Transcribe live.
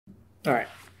All right.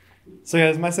 So yeah,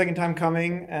 it's my second time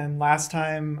coming, and last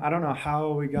time I don't know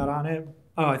how we got on it.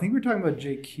 Oh, I think we were talking about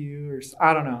JQ or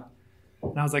I don't know.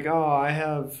 And I was like, oh, I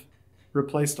have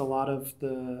replaced a lot of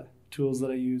the tools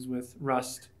that I use with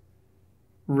Rust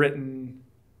written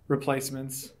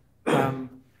replacements.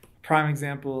 Prime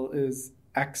example is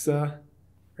exa.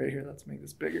 Right here, let's make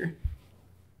this bigger.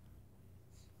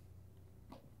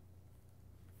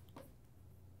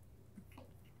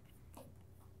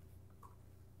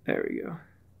 There we go.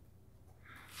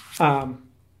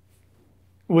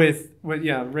 With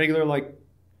yeah, regular like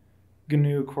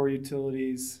GNU core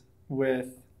utilities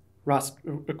with Rust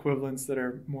equivalents that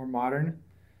are more modern.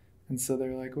 And so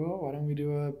they're like, well, why don't we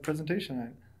do a presentation on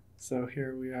it? So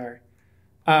here we are.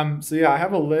 So yeah, I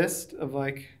have a list of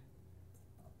like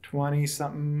 20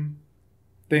 something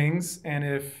things. And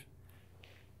if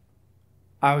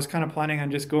I was kind of planning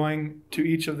on just going to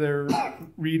each of their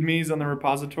readmes on the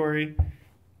repository,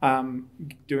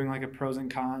 doing like a pros and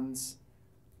cons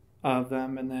of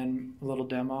them and then a little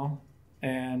demo.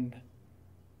 And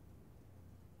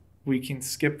we can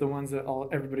skip the ones that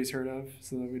everybody's heard of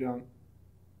so that we don't,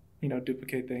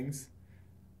 duplicate things.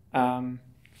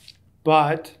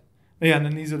 But yeah, and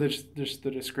then these are just the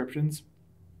descriptions.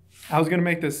 I was gonna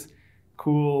make this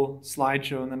cool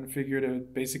slideshow and then figured it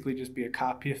would basically just be a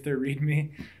copy of their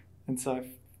README. And so I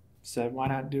said, why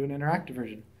not do an interactive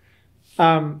version?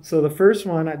 So the first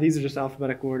one, these are just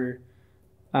alphabetical order.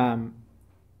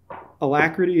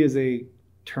 Alacrity is a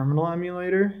terminal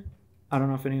emulator. I don't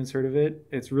know if anyone's heard of it.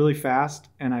 It's really fast,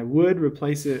 and I would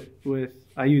replace it with,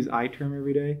 I use iTerm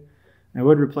every day. I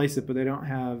would replace it, but they don't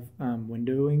have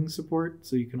windowing support,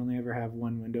 so you can only ever have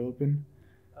one window open,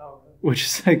 which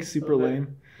is like super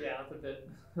lame. Yeah, that's a bit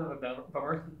of a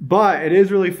bummer. But it is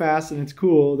really fast, and it's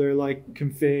cool. Their like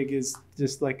config is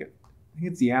just like, I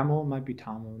think it's YAML, it might be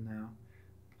TOML now.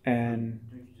 And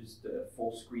don't you just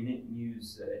full screen it and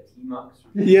use tmux?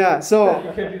 Yeah, so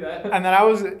you can do that. And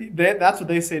then that's what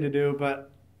they say to do,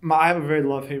 but I have a very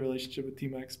love-hate relationship with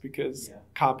tmux because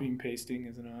copying pasting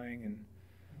is annoying, and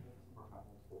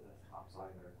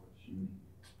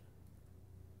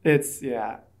it's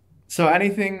so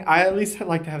anything, I at least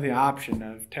like to have the option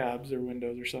of tabs or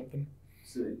windows or something.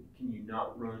 So can you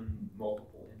not run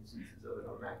multiple instances of it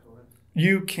on Mac OS?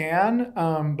 You can,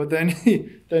 but then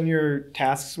then your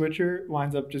task switcher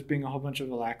winds up just being a whole bunch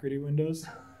of Alacrity windows.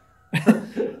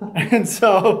 And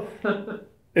so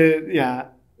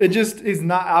it just is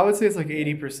not, I would say it's like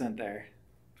 80% there.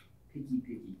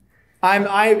 Picky.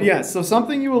 So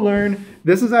something you will learn,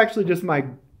 this is actually just my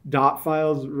dot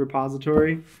files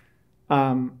repository.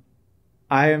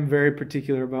 I am very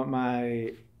particular about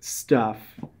my stuff.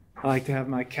 I like to have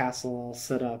my castle all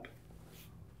set up.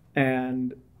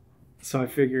 And so I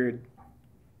figured,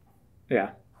 I'm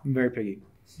very picky.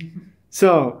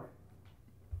 So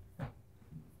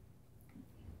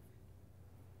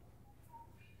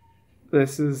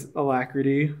this is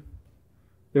Alacrity.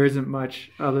 There isn't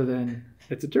much other than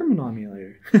it's a terminal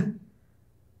emulator.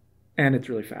 And it's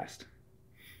really fast.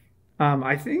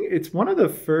 I think it's one of the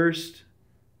first,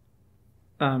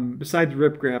 besides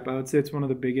ripgrep, I would say it's one of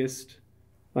the biggest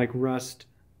like Rust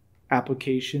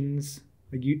applications,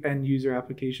 like end user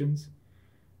applications.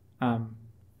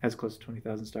 Has close to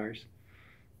 20,000 stars.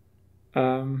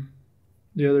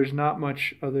 There's not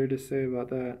much other to say about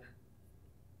that.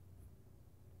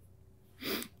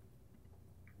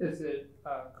 Is it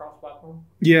cross-platform?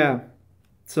 Yeah.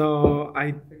 So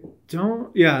I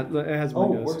don't. Yeah, it has Oh,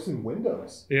 Windows. it works in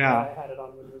Windows. Yeah. I had it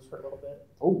on Windows for a little bit.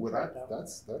 Oh, well,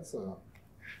 that's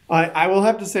I will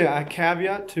have to say a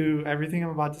caveat to everything I'm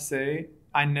about to say.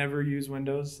 I never use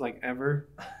Windows, like ever.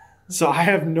 So I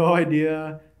have no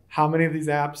idea how many of these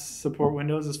apps support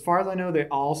Windows. As far as I know, they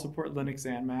all support Linux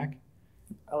and Mac.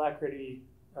 Alacrity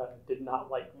did not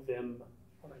like Vim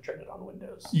when I tried it on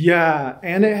Windows. Yeah,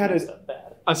 and it had Messed up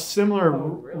bad. a similar,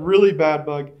 really bad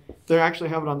bug. They actually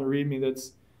have it on the README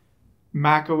that's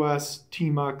macOS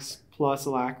tmux plus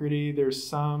Alacrity. There's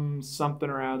something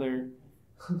or other.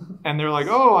 And they're like,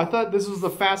 oh, I thought this was the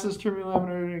fastest terminal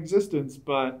emulator in existence,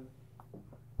 but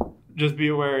just be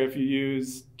aware if you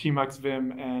use tmux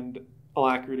Vim and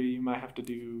Alacrity, you might have to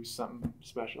do something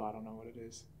special. I don't know what it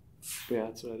is. But yeah,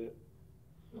 that's what it is.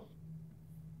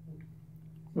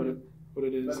 What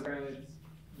it is. But apparently it's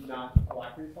not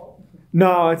Alacrity's fault.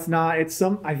 No, it's not.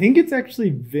 I think it's actually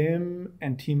Vim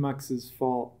and tmux's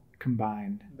fault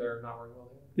combined. They're not working well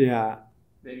together. Yeah.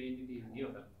 Maybe you need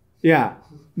NeoVim. Yeah.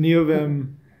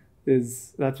 NeoVim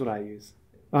that's what I use.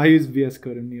 I use VS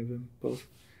Code and NeoVim both.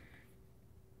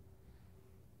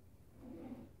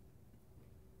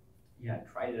 Yeah, I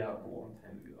tried it out a long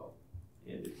time ago,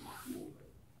 and it's cool.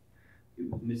 But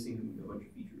it was missing a bunch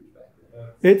of features back then.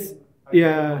 It's I tried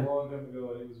yeah. a long time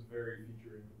ago, and it was very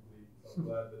feature incomplete. So I'm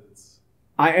glad that it's.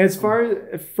 As far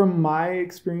as from my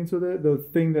experience with it, the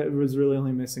thing that was really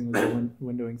only missing was the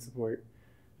windowing support.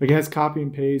 Like it has copy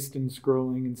and paste and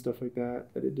scrolling and stuff like that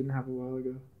it didn't have a while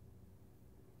ago.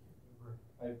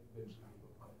 I eventually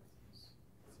gave up on it. It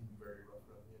seemed very rough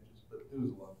around the edges, but it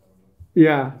was a long time ago.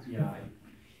 Yeah. Yeah,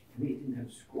 I didn't have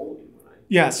scrolling when I.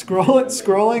 Yeah,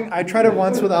 scrolling. I tried it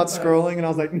once without scrolling, and I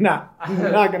was like, nah,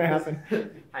 not gonna happen.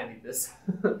 I need this.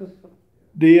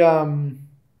 The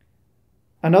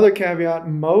another caveat: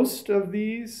 most of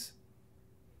these,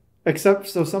 except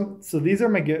so these are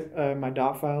my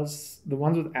dot files. The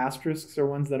ones with asterisks are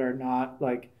ones that are not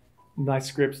like my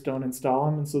scripts don't install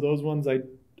them, and so those ones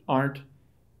aren't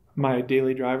my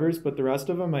daily drivers. But the rest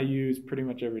of them I use pretty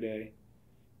much every day.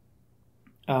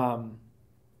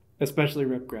 Especially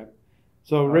ripgrep.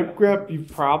 So ripgrep you've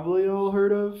probably all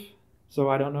heard of. So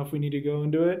I don't know if we need to go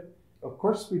into it. Of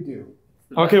course we do.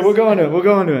 Okay, we'll go into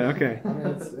it. Okay. I mean,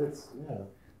 it's yeah.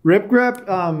 Ripgrep,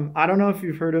 I don't know if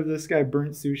you've heard of this guy,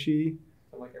 Burnt Sushi.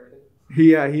 I like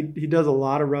everything. He does a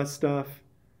lot of Rust stuff.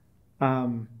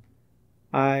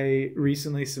 I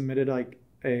recently submitted like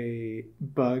a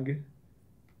bug,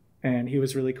 and he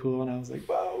was really cool, and I was like,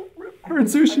 wow, Burnt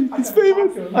Sushi, he's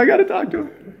famous. I gotta talk to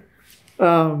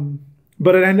him.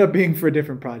 But it ended up being for a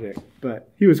different project, but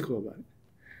he was cool about it.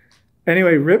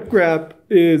 Anyway, ripgrep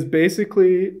is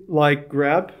basically like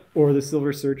grep or the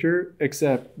Silver Searcher,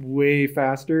 except way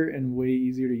faster and way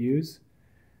easier to use.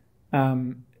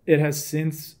 It has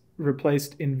since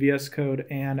replaced in VS Code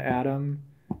and Atom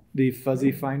the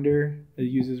fuzzy finder that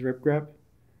uses ripgrep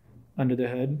under the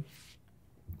hood.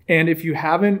 And if you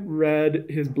haven't read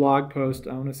his blog post,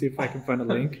 I want to see if I can find a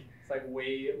link. It's like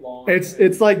way long.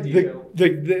 It's like the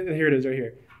here it is right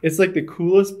here. It's like the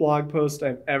coolest blog post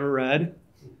I've ever read.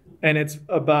 And it's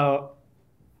about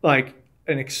like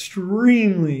an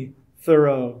extremely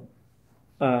thorough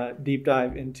deep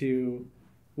dive into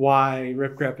why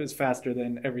ripgrep is faster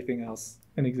than everything else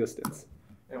in existence.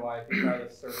 And why if you try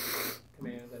to search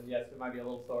commands, and yes, it might be a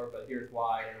little slower, but here's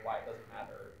why and why it doesn't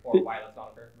matter, or why that's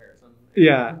not a fair comparison.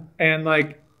 Yeah, and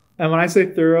when I say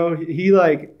thorough, he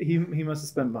must have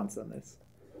spent months on this,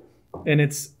 and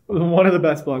it's one of the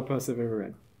best blog posts I've ever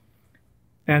read.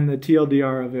 And the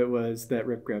TLDR of it was that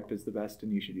ripgrep is the best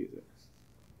and you should use it.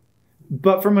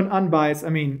 But from an unbiased, I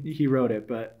mean, he wrote it,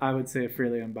 but I would say a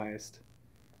fairly unbiased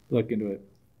look into it.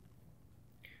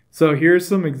 So here's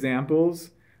some examples.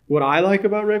 What I like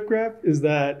about ripgrep is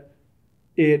that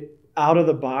it, out of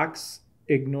the box,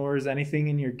 ignores anything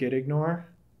in your git ignore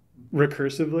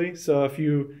recursively. So if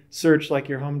you search like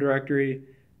your home directory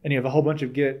and you have a whole bunch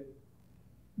of git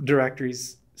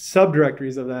directories,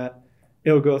 subdirectories of that,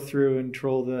 it'll go through and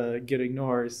troll the git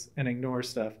ignores and ignore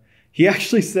stuff. He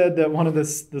actually said that one of the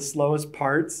slowest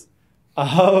parts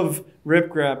of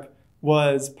ripgrep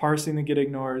was parsing the git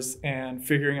ignores and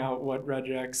figuring out what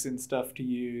regex and stuff to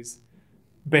use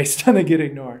based on the git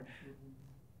ignore.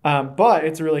 But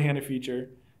it's a really handy feature.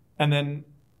 And then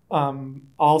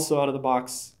also out of the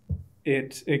box,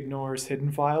 it ignores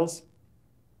hidden files.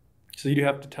 So you do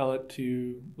have to tell it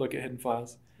to look at hidden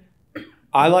files.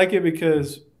 I like it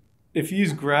because if you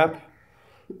use grep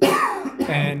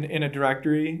and in a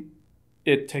directory,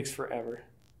 it takes forever.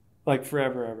 Like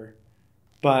forever, ever.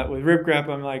 But with ripgrep,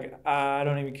 I'm like, I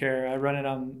don't even care. I run it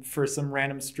on for some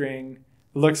random string.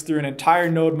 It looks through an entire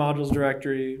node modules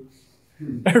directory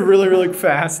really, really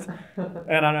fast, and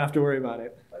I don't have to worry about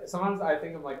it. Sometimes I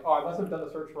think I'm like, oh, I must have done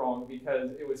the search wrong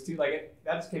because it was too,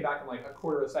 that just came back in like a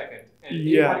quarter of a second. And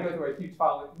you had to go through a huge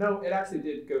file. No, it actually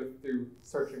did go through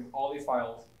searching all these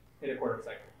files in a quarter of a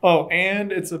second. Oh,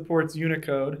 and it supports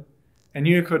Unicode. And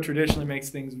Unicode traditionally makes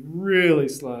things really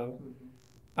slow.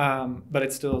 But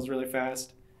it still is really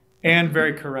fast. And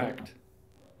very correct.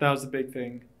 That was the big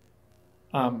thing.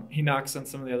 He knocks on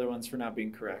some of the other ones for not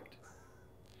being correct.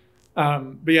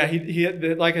 But yeah, he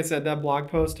like I said, that blog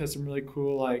post has some really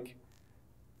cool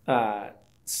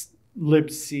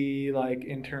libc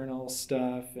internal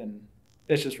stuff, and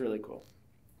it's just really cool.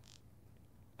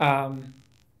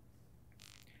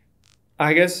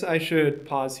 I guess I should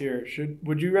pause here.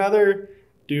 Would you rather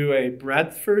do a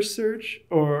breadth first search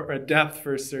or a depth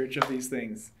first search of these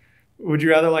things? Would you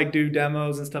rather do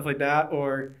demos and stuff like that,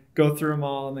 or go through them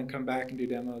all and then come back and do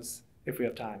demos if we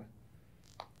have time?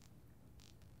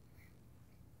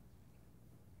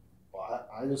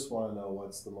 I just want to know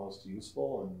what's the most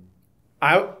useful, and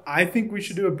I think we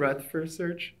should do a breadth first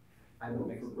search. I don't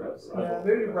think so. Yeah,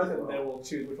 maybe breadth, and then we'll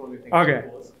choose which one we think Okay, is the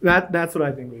coolest. that's what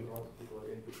I think we do.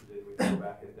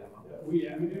 We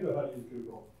do know how to use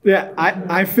Google. Yeah,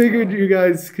 I figured you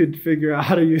guys could figure out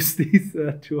how to use these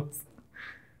tools.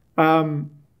 So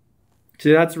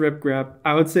that's ripgrep.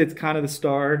 I would say it's kind of the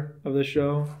star of the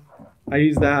show. I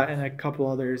use that and a couple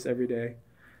others every day.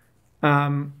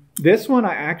 This one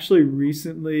I actually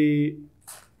recently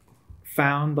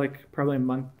found, like probably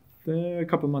a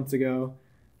couple months ago.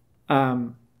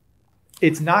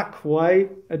 It's not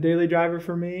quite a daily driver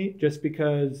for me just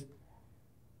because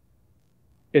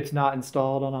it's not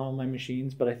installed on all my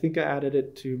machines, but I think I added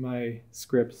it to my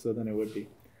script, so then it would be.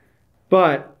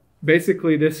 But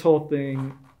basically this whole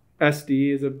thing,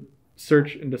 SD is a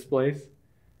search and displace.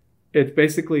 It's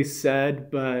basically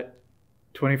sed, but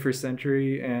 21st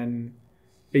century, and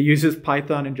it uses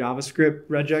Python and JavaScript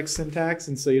regex syntax,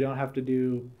 and so you don't have to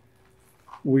do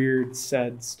weird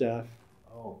sed stuff.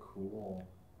 Oh, cool.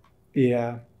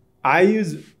 Yeah.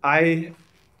 The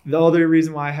other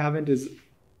reason why I haven't is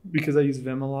because I use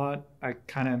Vim a lot. I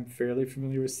kind of am fairly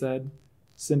familiar with sed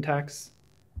syntax.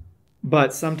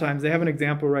 But sometimes they have an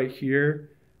example right here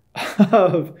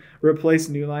of replace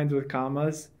new lines with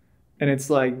commas. And it's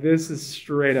like, this is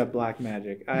straight up black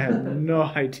magic. I have no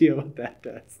idea what that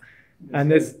does.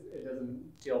 And this, it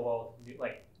doesn't deal well with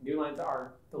new lines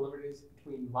are delimited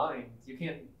between lines. You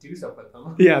can't do stuff with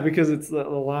them. yeah, because it's the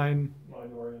line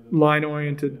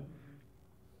oriented.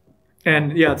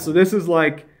 And yeah, so this is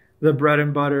like the bread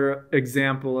and butter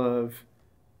example of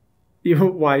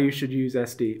why you should use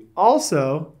SD.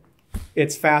 Also,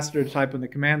 it's faster to type on the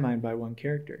command line by one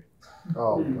character.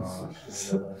 Oh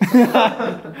gosh.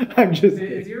 I'm just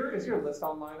is your list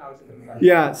online? I was just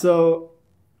yeah, so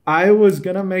I was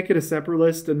gonna make it a separate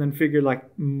list and then figured like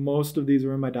most of these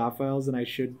were in my dot files and I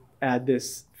should add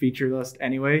this feature list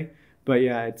anyway. But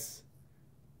yeah, it's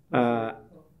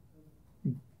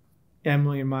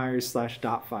Emily Myers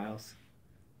 /dot files,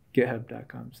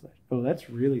 github.com/. Oh, that's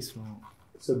really small.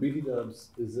 So BT Dubs,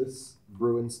 is this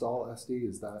brew install SD?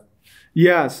 Is that?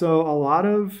 Yeah, so a lot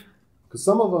of, Because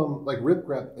some of them, like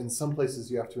ripgrep, in some places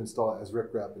you have to install it as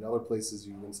ripgrep. In other places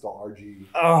you install RG.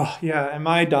 oh yeah, and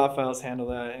my dot files handle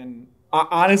that. And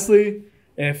honestly,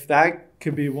 if that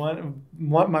could be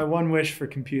my one wish for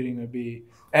computing would be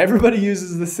everybody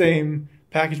uses the same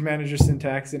package manager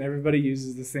syntax and everybody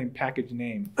uses the same package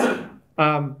name.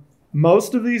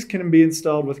 Most of these can be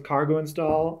installed with cargo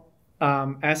install.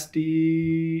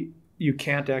 SD, you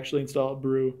can't actually install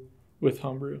brew with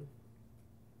homebrew.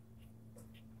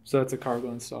 So that's a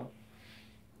cargo install.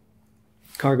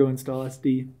 Cargo install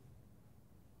SD.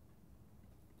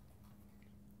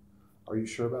 Are you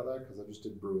sure about that? Because I just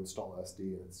did brew install SD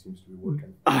and it seems to be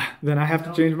working. Then I have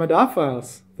to change my dot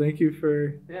files. Thank you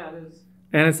for. Yeah, it is.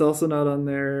 And it's also not on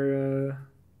their.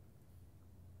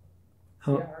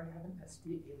 Yeah, I already have an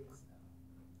SD alias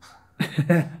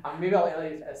now. Maybe I'll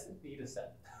alias SD to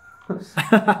set.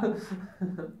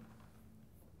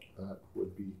 That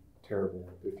would be terrible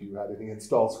if you had any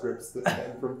install scripts that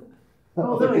came from.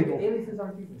 Oh, other no, people. aliases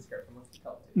aren't using script unless you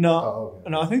tell it to. No, Oh, okay.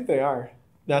 no, I think they are.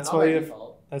 That's Not why by you have.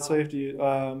 default. That's Not- why you have to use.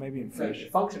 Maybe in So Fish.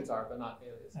 functions are, but not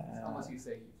aliases. Unless you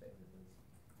say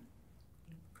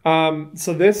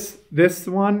So this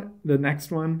one, the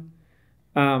next one,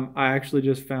 I actually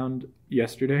just found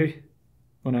yesterday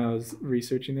when I was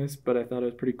researching this, but I thought it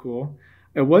was pretty cool.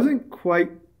 It wasn't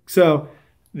quite so.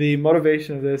 The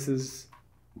motivation of this is,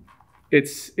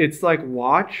 it's like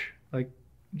watch, like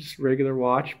just regular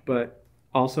watch, but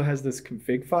also has this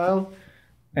config file,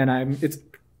 and it's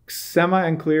semi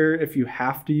unclear if you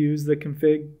have to use the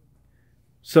config.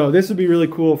 So this would be really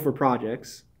cool for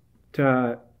projects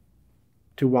to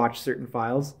watch certain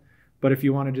files, but if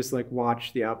you want to just like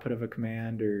watch the output of a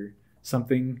command or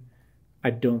something,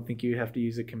 I don't think you have to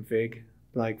use a config,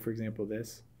 like for example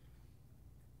this.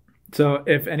 So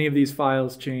if any of these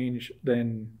files change,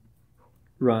 then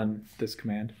run this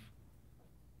command.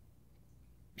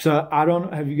 So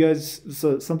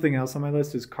so something else on my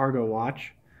list is cargo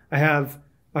watch. I have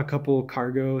a couple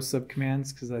cargo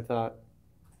subcommands because I thought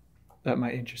that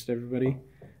might interest everybody.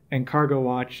 And cargo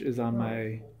watch is on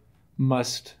my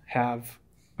must have.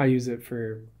 I use it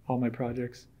for all my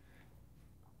projects.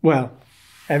 Well,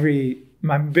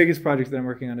 my biggest project that I'm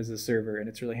working on is a server, and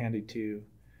it's really handy to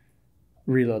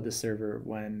reload the server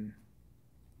when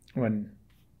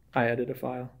I edit a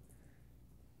file.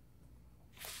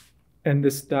 And the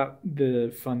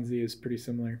funzy is pretty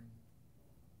similar.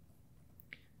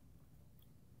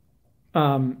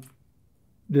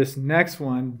 This next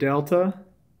one, Delta,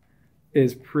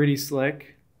 is pretty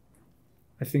slick.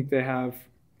 I think they have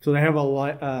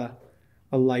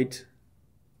a light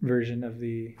version of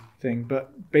the thing,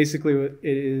 but basically it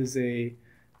is a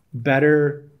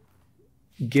better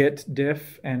git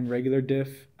diff and regular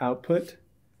diff output.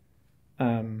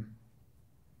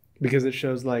 because it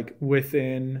shows like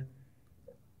within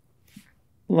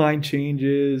line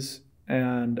changes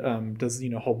and does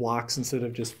whole blocks instead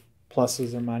of just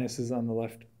pluses or minuses on the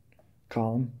left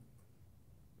column.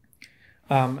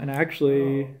 And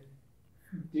actually,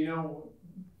 do you know,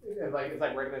 it's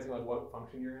like recognizing like what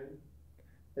function you're in?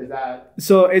 Is that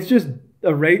so? It's just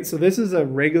a rate. So this is a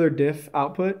regular diff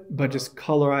output, but just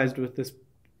colorized with this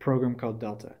program called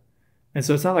delta. And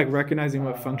so it's not like recognizing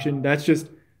what function. That's just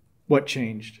what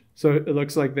changed. So it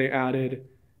looks like they added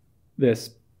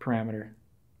this parameter.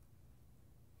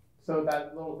 So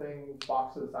that little thing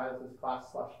box to the side of this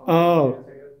class / function. Oh.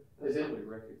 Is it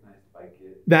recognized by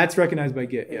Git? That's recognized by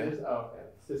Git. Yeah. It is? Oh, okay.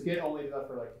 Does Git only do that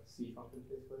for like C functions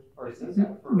basically, or It C? does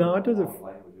that for No, it does it all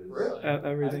languages. Really?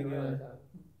 Everything. I didn't Yeah. realize that.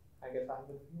 I guess I haven't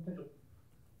been paying attention.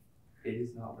 It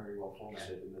is not very well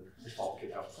formatted in the default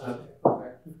Git output.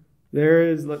 Okay. There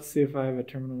is. Let's see if I have a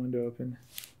terminal window open.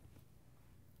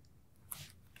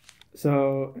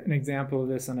 So an example of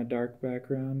this on a dark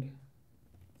background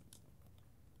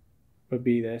would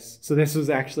be this. So this was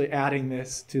actually adding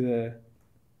this to the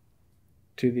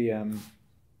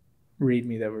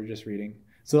README that we're just reading.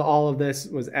 So all of this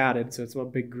was added. So it's a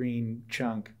big green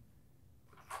chunk,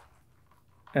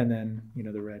 and then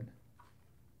the red.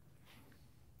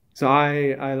 So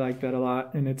I like that a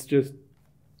lot, and it's just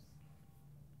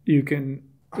you can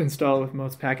install it with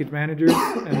most package managers,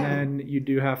 and then you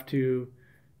do have to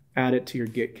add it to your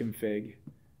Git config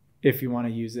if you want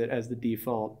to use it as the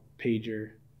default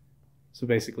pager. So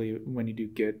basically when you do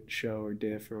git show or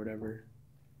diff or whatever.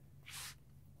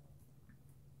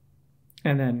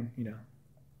 And then,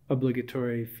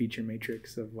 obligatory feature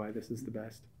matrix of why this is the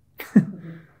best.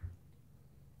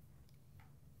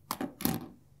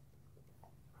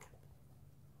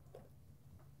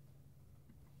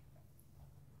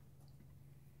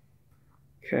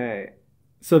 Okay.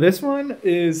 So this one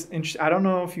is interesting. I don't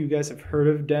know if you guys have heard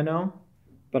of Deno,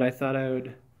 but I thought I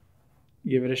would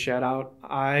give it a shout out.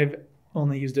 I've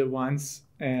only used it once,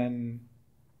 and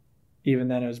even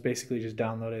then it was basically just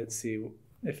download it, see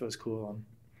if it was cool.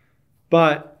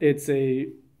 But it's a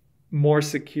more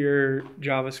secure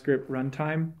JavaScript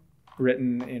runtime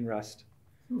written in Rust.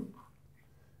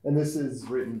 And this is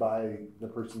written by the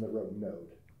person that wrote Node.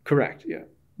 Correct, yeah.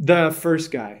 The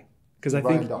first guy. Because I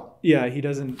think, Dahl. yeah, he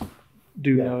doesn't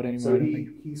do Node anymore. So I don't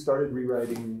think. he started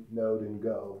rewriting Node in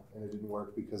Go, and it didn't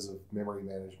work because of memory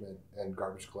management and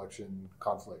garbage collection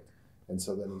conflict. And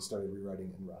so then he started rewriting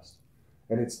it in Rust.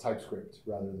 And it's TypeScript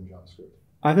rather than JavaScript.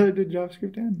 I thought it did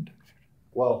JavaScript and.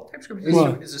 Well, TypeScript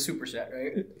Well- is a superset,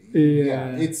 right?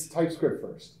 yeah, it's TypeScript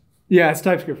first. Yeah, it's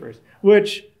TypeScript first,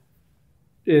 which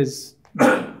is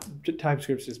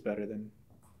TypeScript's just better than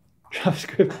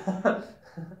JavaScript.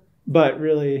 But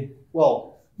really,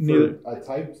 Well, neither. for a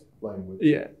typed language,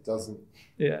 Yeah, it doesn't.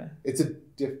 yeah, It's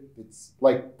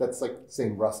like that's like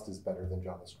saying Rust is better than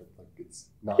JavaScript. Like it's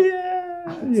not.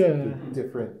 yeah, It's yeah.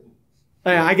 different.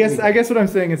 Yeah, I guess what I'm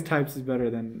saying is types is better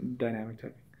than dynamic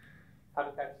typing.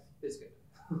 Having types is good.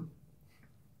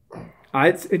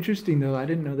 It's interesting though. I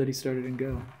didn't know that he started in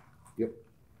Go. Yep.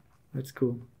 That's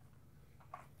cool.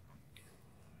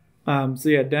 So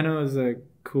yeah, Deno is a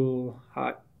cool,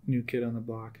 hot new kid on the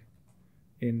block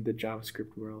in the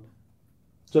JavaScript world.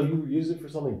 So you use it for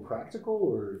something practical,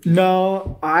 or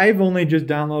No, I've only just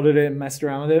downloaded it and messed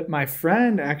around with it. My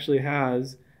friend actually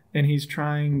has, and he's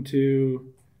trying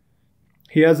to.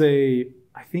 He has I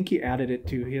think he added it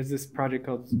too. He has this project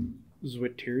called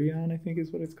Zwiterion, I think is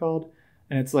what it's called,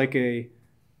 and it's like it's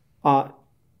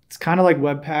kind of like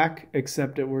Webpack,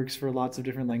 except it works for lots of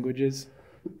different languages.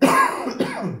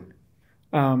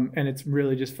 And it's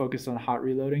really just focused on hot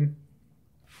reloading.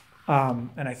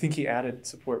 And I think he added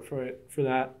support for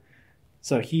that.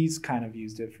 So he's kind of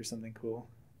used it for something cool.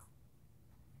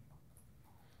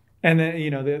 And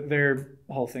then, their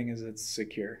whole thing is it's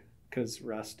secure because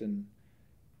Rust and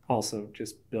also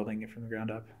just building it from the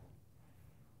ground up.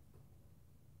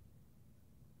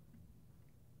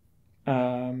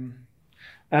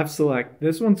 Fselect.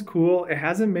 This one's cool. It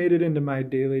hasn't made it into my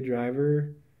daily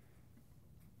driver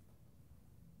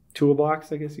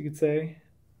toolbox, I guess you could say.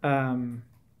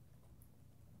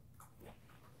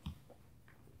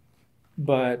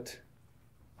 But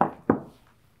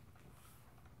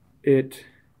it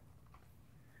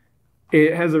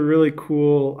has a really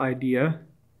cool idea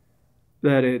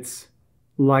that it's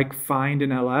like find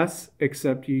in ls,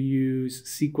 except you use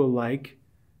SQL-like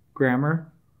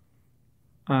grammar.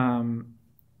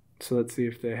 So let's see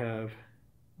if they have.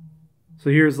 So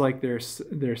here's like their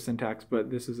syntax, but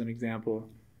this is an example.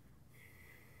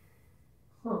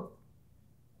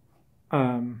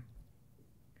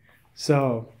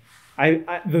 So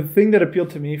the thing that appealed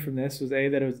to me from this was A,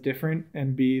 that it was different,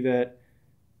 and B, that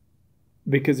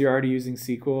because you're already using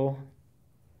SQL,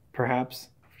 perhaps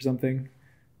for something,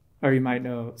 or you might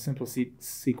know simple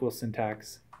SQL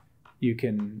syntax, you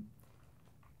can,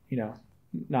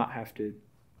 not have to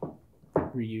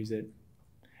reuse it.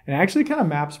 And it actually kind of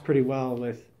maps pretty well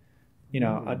with,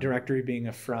 a directory being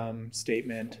a from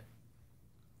statement.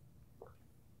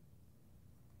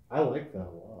 I like that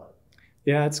a lot.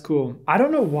 Yeah, it's cool. I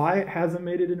don't know why it hasn't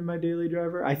made it into my daily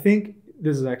driver. I think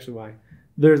this is actually why.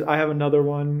 I have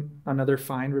another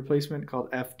find replacement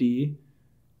called FD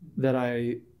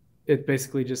it's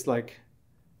basically just like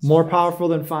more powerful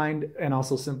than find and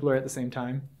also simpler at the same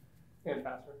time. And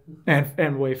faster.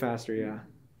 And way faster, yeah.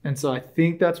 And so I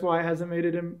think that's why it hasn't made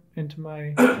it into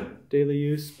my daily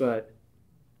use, but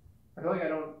I feel like I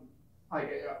don't, like,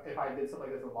 if I did something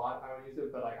like this a lot, I would use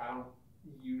it, but like, I don't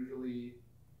usually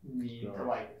need to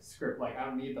like script, like I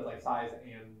don't need the like size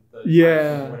and the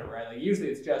time or whatever, right? Like usually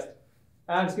it's just,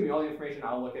 just give me all the information,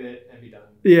 I'll look at it and be done.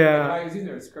 Yeah. Like, if I was using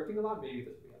it with scripting a lot, maybe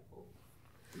this would be helpful.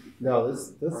 No,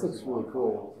 this looks really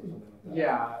cool.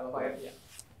 Yeah,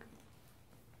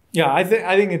 Yeah, I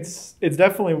think it's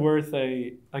definitely worth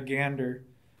a gander.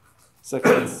 So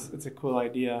it's a cool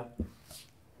idea.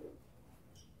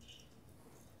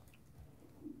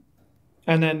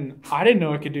 And then I didn't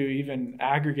know it could do even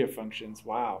aggregate functions.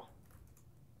 Wow.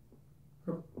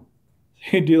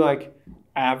 You do like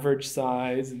average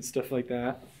size and stuff like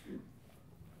that.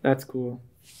 That's cool.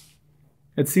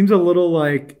 It seems a little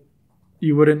like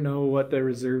you wouldn't know what the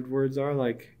reserved words are,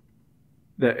 like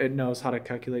that it knows how to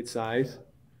calculate size.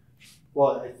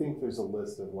 Well, I think there's a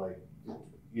list of like,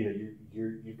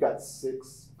 you've got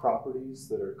 6 properties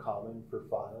that are common for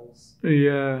files.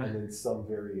 Yeah. And then some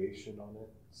variation on it.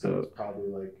 So it's probably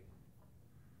like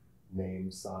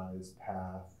name, size,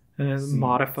 path. And then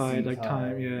modified like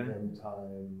time, yeah. M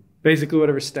time. Basically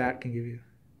whatever stat can give you.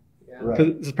 Yeah.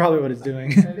 Right. That's probably what it's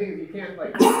doing. I think you can't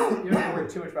like, you don't have to worry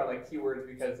too much about like keywords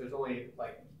because there's only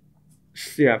like,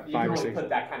 Yeah, you 5 can or only 6. put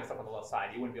that kind of stuff on the left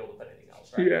side. You wouldn't be able to put anything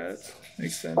else, right? Yeah,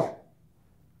 makes sense.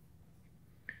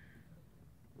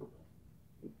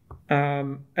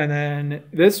 And then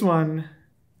this one,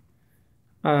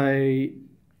 when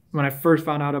I first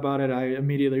found out about it, I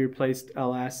immediately replaced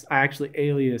ls. I actually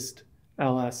aliased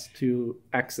ls to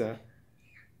exa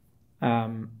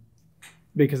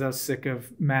because I was sick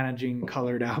of managing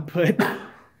colored output.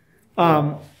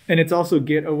 And it's also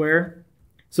Git aware.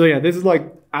 So yeah, this is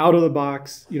like out of the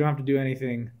box. You don't have to do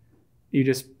anything. You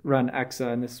just run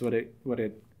exa, and this is what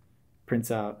it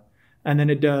prints out. And then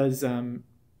it does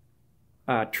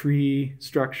tree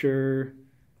structure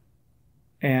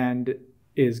and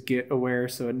is Git aware,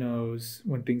 so it knows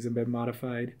when things have been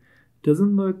modified.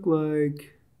 Doesn't look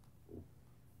like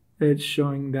it's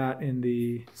showing that in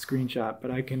the screenshot, but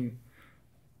I can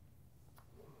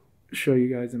show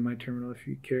you guys in my terminal if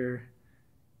you care.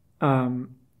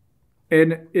 And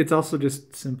it's also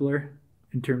just simpler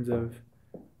in terms of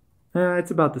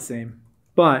it's about the same,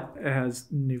 but it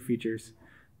has new features.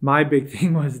 My big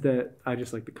thing was that I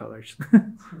just like the colors.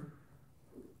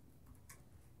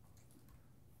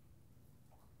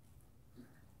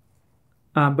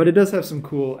 But it does have some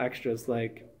cool extras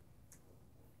like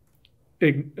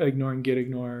ignoring git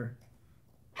ignore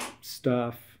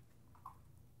stuff.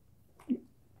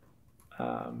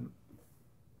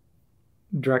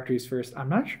 Directories first. I'm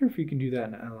not sure if you can do that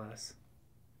in ls.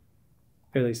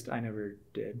 At least I never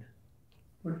did.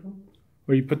 Which one?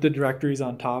 Where you put the directories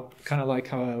on top, kind of like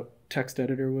how a text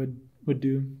editor would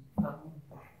do.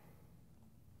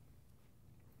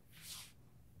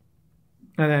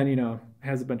 And then, it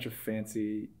has a bunch of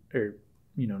fancy or,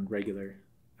 regular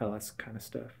ls kind of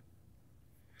stuff.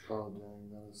 Oh, dang,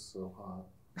 that is so hot.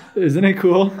 Isn't it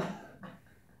cool?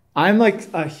 I'm like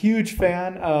a huge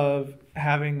fan of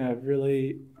having a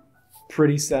really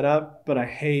pretty setup, but I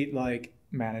hate like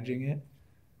managing it.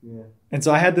 Yeah. And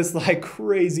so I had this like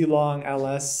crazy long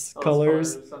ls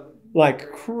colors, or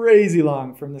like crazy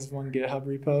long from this one GitHub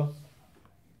repo.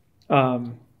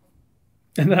 And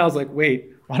then I was like,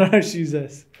 wait, why don't I just use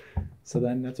this? So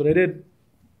then that's what I did.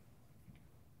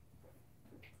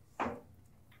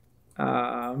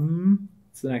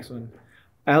 What's the next one?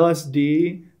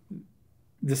 LSD,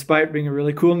 despite being a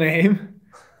really cool name,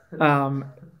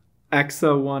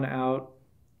 exa won out.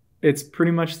 It's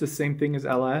pretty much the same thing as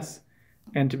ls.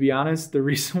 And to be honest, the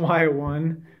reason why it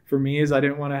won for me is I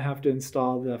didn't want to have to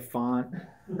install the font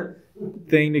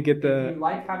thing to get the... If you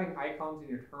like having icons in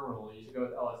your terminal, you should go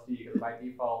with LSD because by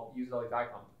default, use all these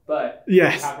icons. But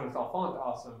yes, you have to install font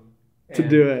awesome to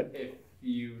do it. If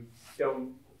you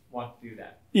don't want to do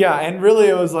that. Yeah, and really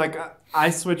it was like I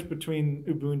switched between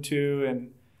Ubuntu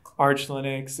and Arch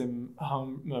Linux and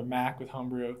Mac with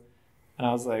Homebrew, and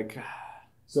I was like,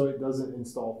 So it doesn't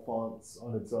install fonts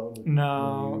on its own?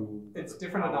 no. It's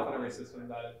different enough on every system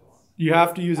that it's You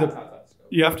have to use outside that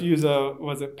scope.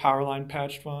 was it Powerline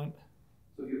patched font?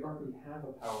 So if you already have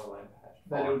a power line patch,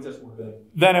 Then it would just work.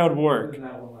 Then it would work. then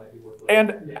that one might be worth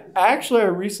And Yeah. actually, I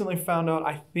recently found out,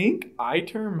 I think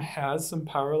iTerm has some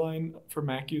Powerline, for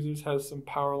Mac users, has some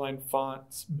Powerline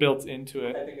fonts built into I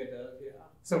it. think it does, yeah.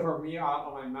 So for me,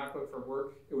 on my MacBook for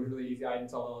work, it was really easy. I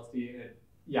installed LSD,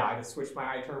 and I just switched my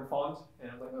iTerm font,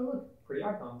 and I was like, oh, look, pretty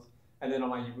icons. And then on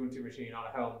my Ubuntu machine on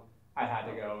home, I had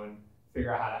to go and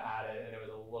figure out how to add it, and it was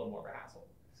a little more of a hassle.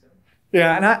 So.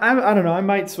 Yeah, and I don't know, I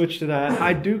might switch to that.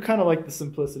 I do kind of like the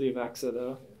simplicity of Exa,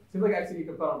 though. Seems like actually you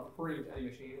could put on pretty much any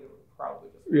machine, it would probably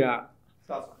just work. Yeah.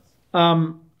 So that's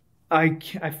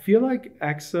nice. I feel like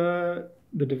Exa,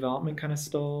 the development kind of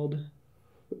stalled,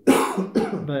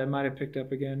 but it might have picked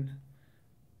up again.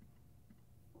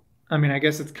 I mean, I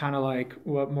guess it's kind of like,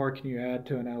 what more can you add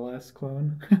to an LS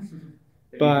clone?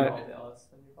 If But- you do all the LS,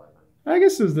 then you're probably fine. I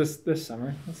guess it was this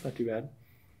summer. That's not too bad.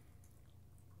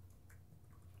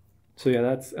 So yeah,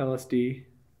 that's LSD.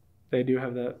 They do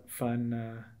have that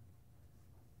fun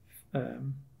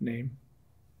name.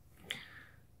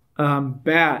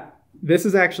 BAT. This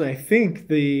is actually, I think,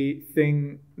 the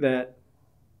thing that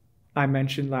I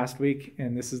mentioned last week,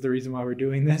 and this is the reason why we're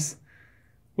doing this,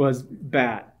 was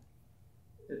BAT.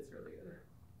 It's really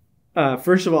good.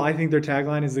 First of all, I think their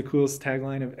tagline is the coolest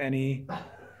tagline of any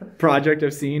project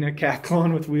I've seen. A cat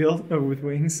clone with with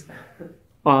wings.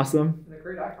 Awesome. And a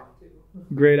great icon, too.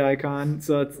 Great icon.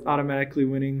 So it's automatically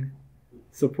winning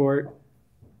support.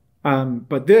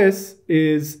 But this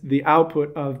is the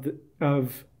output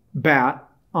of BAT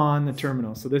on the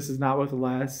terminal. So this is not with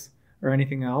less or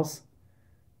anything else.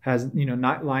 Has,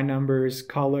 not line numbers,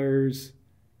 colors,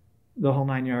 the whole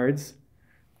 9 yards.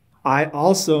 I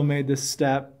also made this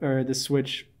step, or the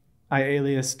switch. I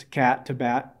aliased cat to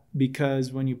BAT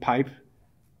because when you pipe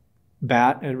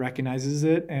BAT, it recognizes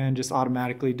it and just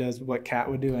automatically does what cat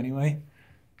would do anyway.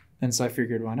 And so I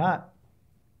figured, why not?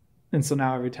 And so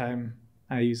now every time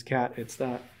I use cat, it's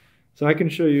that. So I can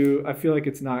show you, I feel like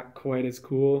it's not quite as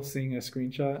cool seeing a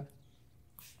screenshot.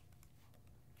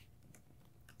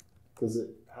 Does it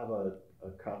have a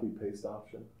copy paste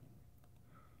option?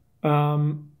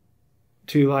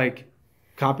 To like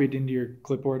copy it into your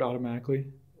clipboard automatically.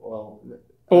 Well,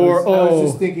 I Or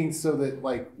was just thinking so that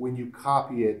like when you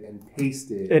copy it and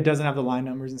paste it, it doesn't have the line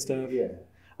numbers and stuff. yeah.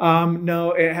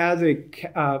 No, it has a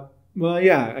well,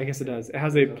 yeah, I guess it does. It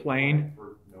has a plain.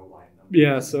 For no line number.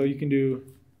 Yeah, so you can do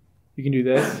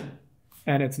this,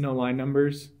 and it's no line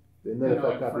numbers. And then if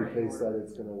No, I copy frame paste that,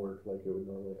 it's gonna work like it would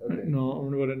normally. Okay. No, I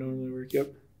wonder what it normally work.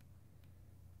 Yep.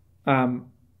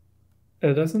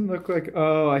 It doesn't look like.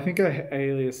 Oh, I think I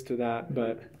alias to that,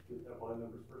 but Have line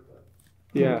numbers first time.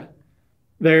 yeah,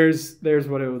 there's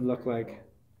what it would look like.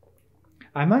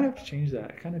 I might have to change that.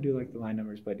 I kind of do like the line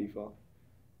numbers by default.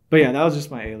 But yeah, that was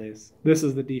just my alias. This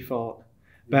is the default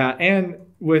bat, and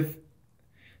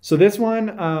so this one,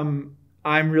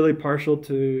 I'm really partial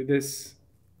to. This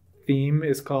theme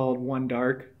is called One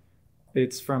Dark.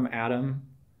 It's from Atom,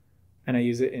 and I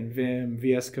use it in Vim,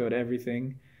 VS Code,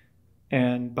 everything.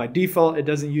 And by default, it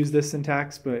doesn't use this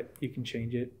syntax, but you can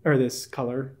change it, or this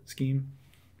color scheme.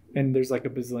 And there's like a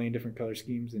bazillion different color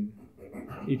schemes, and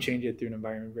you change it through an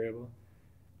environment variable.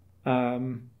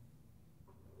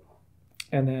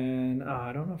 And then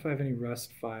I don't know if I have any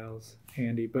Rust files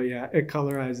handy, but yeah, it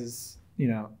colorizes,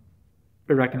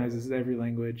 it recognizes every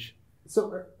language. So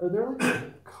are there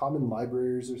like common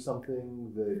libraries or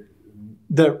something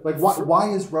that like why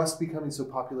is Rust becoming so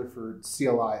popular for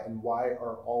CLI, and why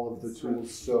are all of the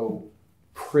tools so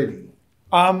pretty?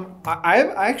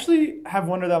 I actually have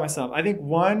wondered that myself. I think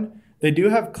one, they do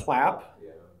have Clap.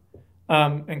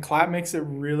 And Clap makes it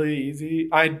really easy.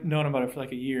 I'd known about it for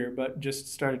like a year, but just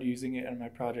started using it in my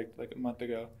project like a month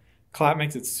ago. Clap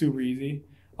makes it super easy.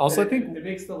 Also, I think it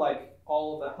makes the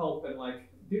all the help and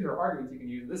these are arguments you can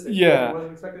use. This Yeah.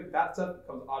 wasn't expected. That stuff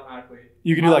comes automatically.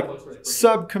 you can do like Looks really pretty.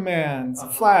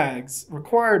 subcommands, flags,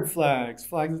 required flags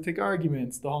that take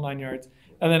arguments, the whole 9 yards.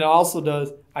 And then it also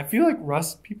does, I feel like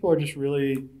Rust people are just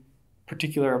really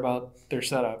particular about their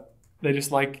setup. They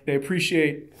just they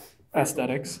appreciate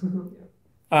aesthetics.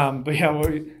 But yeah, So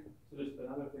just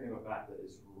another thing about that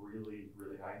is really,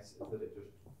 really nice is that it just,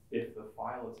 if the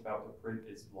file it's about to print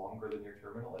is longer than your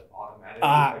terminal, it automatically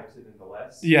types it into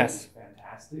less. Yes. It's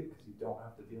fantastic because you don't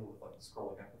have to deal with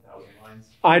scrolling up 1,000 lines.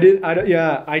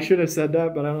 I should have said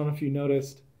that, but I don't know if you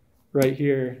noticed right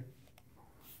here.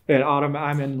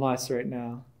 I'm in less right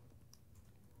now.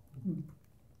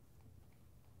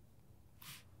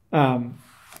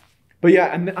 But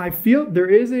yeah, and I feel there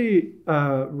is a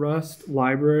Rust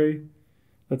library.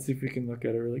 Let's see if we can look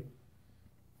at it really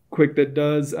quick. That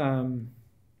does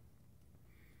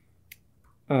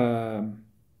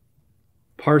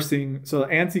parsing. So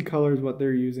ANSI color is what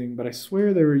they're using, but I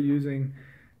swear they were using.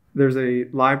 There's a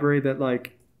library that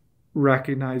like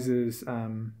recognizes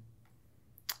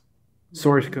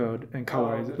source code and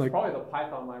colorizes. It's Like probably the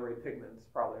Python library Pigments,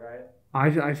 probably, right?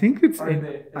 I think it's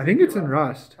in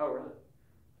Rust. Oh, really?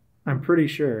 I'm pretty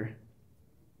sure.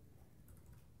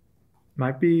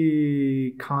 Might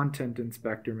be Content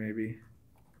Inspector, maybe.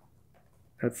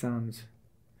 That sounds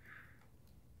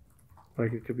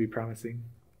like it could be promising.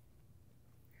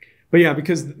 But yeah,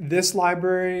 because this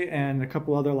library and a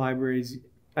couple other libraries,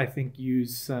 I think,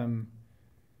 use some,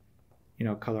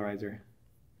 colorizer.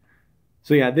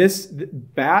 So yeah,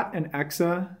 BAT and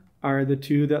EXA are the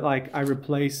two that like I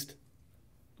replaced.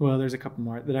 Well, there's a couple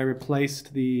more that I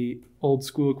replaced the old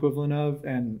school equivalent of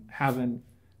and haven't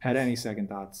had any second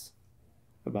thoughts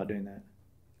about doing that.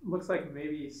 Looks like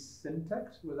maybe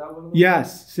Syntax, was that one of them?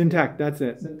 Yes, Syntax, that's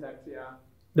it. Syntax, yeah.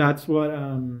 That's what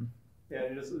Yeah,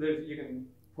 you can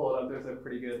pull it up. There's a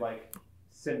pretty good you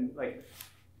can like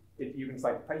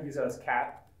use it as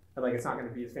cat, and like it's not going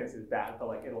to be as fancy as BAT, but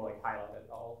like it'll like highlight it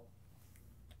all.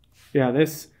 Yeah,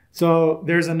 so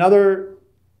there's another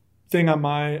thing on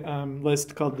my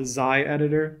list called the Xi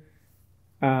editor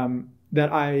that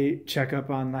I check up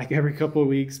on like every couple of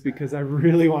weeks because I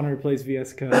really want to replace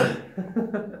VS Code.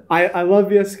 I love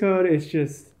VS Code. It's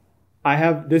just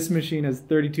this machine has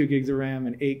 32 gigs of RAM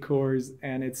and 8 cores,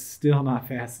 and it's still not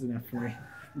fast enough for me.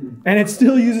 And it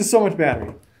still uses so much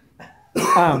battery.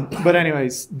 But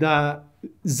anyways, the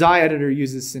Xi editor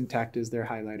uses Syntax as their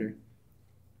highlighter.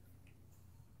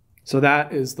 So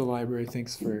that is the library.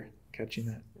 Thanks for catching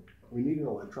that. We need an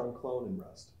Electron clone in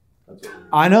Rust. That's what we need.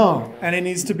 I know. And it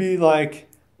needs to be like...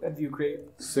 That you create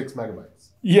 6 megabytes.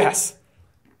 Yes.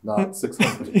 Not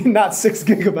 600. Not 6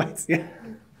 gigabytes, yeah.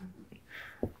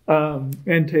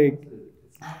 And take...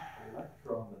 It's not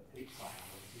Electron that takes files.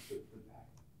 It's just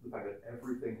the fact that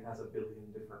everything has a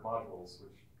billion different modules,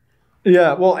 which...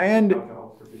 Yeah, well, and...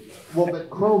 Well, but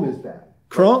Chrome is bad.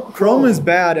 Chrome is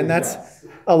bad, and that's...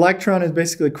 Electron is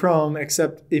basically Chrome,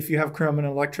 except if you have Chrome and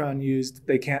Electron used,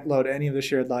 they can't load any of the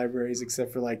shared libraries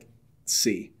except for like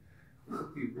C. It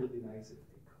would be really nice if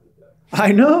they could.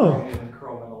 I know. And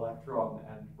Chrome and Electron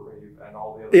and Brave and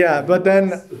all the other Yeah, but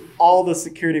then all the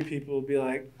security people will be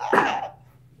like, ah.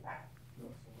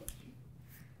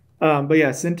 But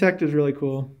yeah, Syntax is really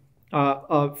cool.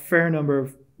 A fair number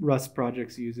of Rust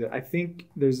projects use it. I think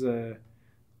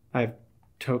I have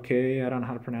Tokay, I don't know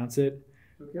how to pronounce it.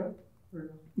 Tokyo?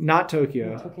 Not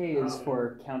Tokyo. Tokay is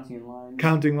for counting lines.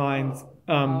 Counting lines.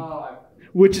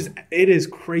 It is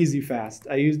crazy fast.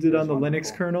 I used it on the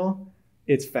Linux kernel.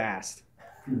 It's fast.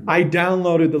 I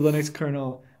downloaded the Linux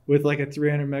kernel with like a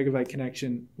 300 megabyte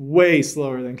connection, way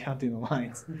slower than counting the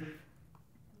lines.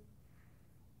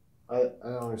 I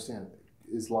don't understand.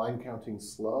 Is line counting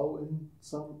slow in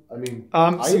some? I mean,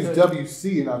 I use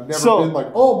WC and I've never been like,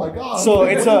 oh my god. So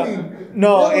it's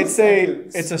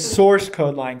a source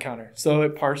code line counter. So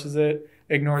it parses it,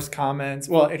 ignores comments.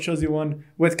 Well, it shows you one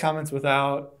with comments,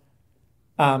 without.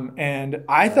 And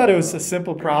I thought it was a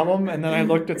simple problem, and then I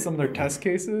looked at some of their test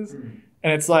cases, and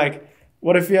it's like,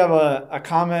 what if you have a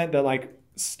comment that like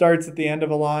starts at the end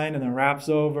of a line and then wraps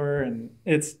over, and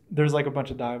there's like a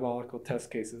bunch of diabolical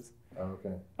test cases. Oh,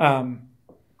 okay.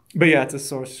 But yeah, it's a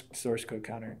source code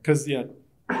counter because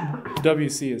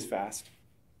WC is fast.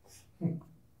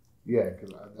 Yeah,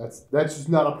 because that's just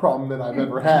not a problem that I've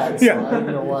ever had. So Yeah. I don't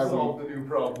know why Solved the new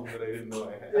problem that I didn't know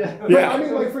I had. Yeah, I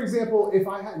mean, like for example, if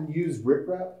I hadn't used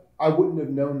riprap, I wouldn't have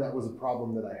known that was a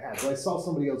problem that I had. But I saw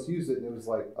somebody else use it, and it was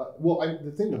like,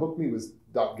 the thing that hooked me was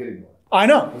 .getting one. I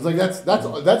know. I was like,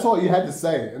 that's all you had to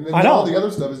say, and then all the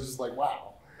other stuff is just like,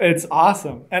 wow. It's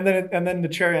awesome, and then the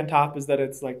cherry on top is that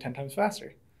it's like 10 times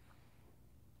faster.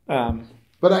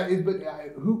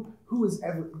 Who is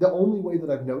ever, the only way that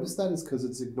I've noticed that is because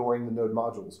it's ignoring the node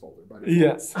modules folder by default.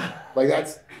 Yes. Like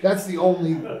that's the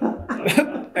only.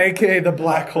 AKA the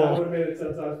black hole. Would have made it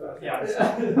 10 times faster.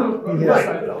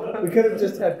 Yeah. We could have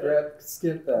just had grep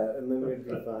skip that, and then we'd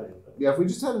be fine. Yeah, if we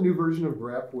just had a new version of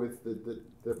grep with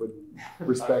that would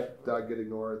respect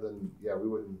 .getIgnore, then yeah, we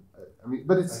wouldn't. I mean,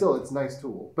 but it's a nice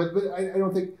tool. But I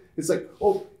don't think it's like,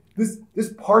 oh,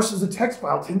 this parses a text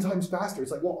file 10 times faster.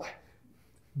 It's like, well,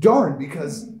 darn,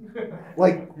 because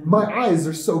like my eyes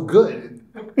are so good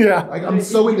Yeah. Like, I'm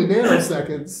so into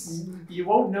nanoseconds. You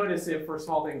won't notice it for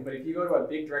small things, but if you go to a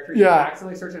big directory, Yeah. you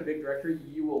accidentally search a big directory,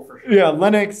 you will for sure. Yeah,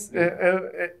 Linux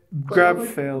grab like-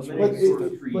 fails. Like,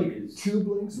 Tree like is 2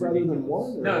 blinks rather than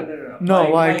 1? Or? No. No,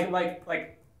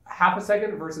 like half a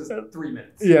second versus 3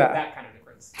 minutes. Yeah. That kind of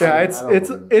difference. Yeah,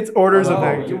 it's orders of Oh, you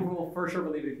magnitude. will for sure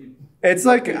believe it if you It's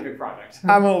like do a big project.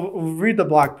 I will read the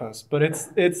blog post, but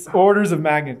it's orders of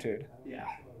magnitude. Yeah.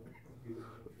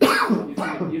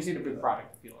 You've seen a big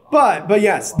project to feel it. But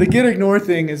yes, the git ignore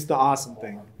thing is the awesome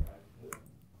thing.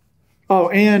 Oh,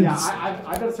 and Yeah,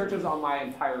 I've done searches on my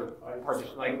entire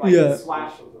partition, like Yeah.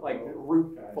 slash like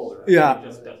root folder. Yeah. It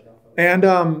just does it. and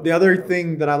the other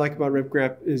thing that I like about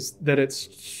ripgrep is that it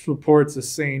supports a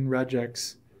sane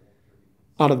regex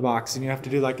out of the box, and you have to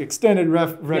do like extended Yeah,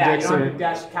 you regex don't have to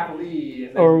dash capital E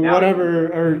and then or now whatever,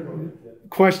 or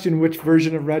question which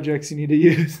version of regex you need to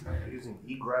use. Using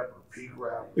egrep or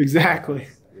pgrep. Exactly.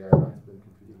 Yeah, that's been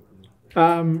confusing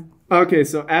for me. Okay,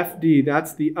 so FD,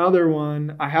 that's the other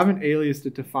one. I haven't aliased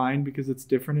it to find because it's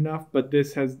different enough, but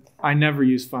this has, I never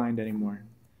use find anymore.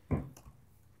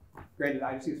 Granted,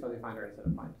 I just use fuzzy finder instead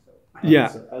of find. So. Yeah.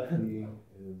 So FD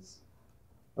is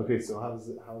okay. So how is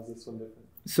this one different?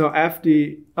 So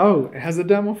FD, oh, it has a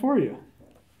demo for you.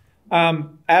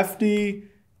 FD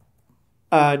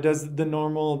does the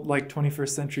normal like 21st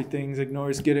century things,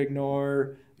 ignores git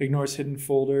ignore, ignores hidden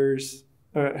folders,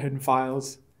 hidden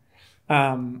files.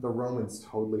 The Romans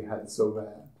totally had it so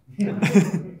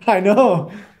bad. I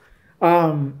know.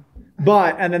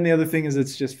 But, and then the other thing is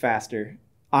it's just faster.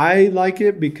 I like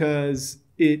it because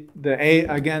the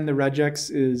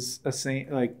regex is a sane,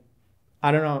 like,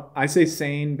 I don't know. I say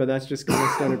sane, but that's just because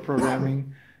I started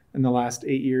programming in the last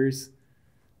 8 years.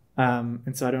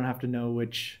 And so I don't have to know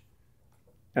which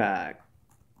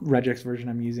regex version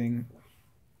I'm using.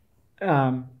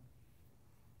 And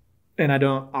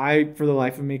I, for the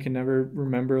life of me, can never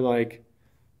remember like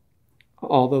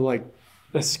all the like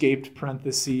escaped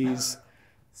parentheses,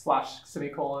 Slash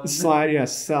semicolon.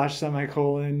 slash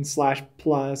semicolon, slash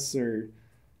plus, or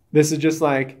this is just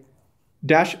like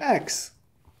 -x,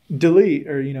 delete,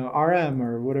 or, RM,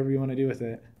 or whatever you want to do with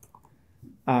it.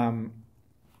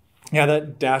 Yeah,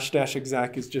 that --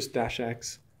 exec is just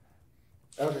 -x.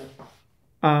 Okay.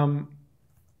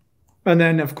 And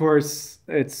then, of course,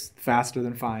 it's faster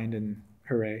than find, and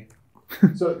hooray.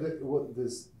 So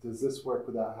does this work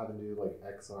without having to do like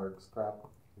xargs crap?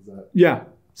 Is that Yeah.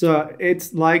 So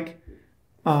it's like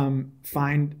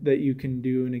find that you can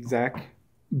do an exec,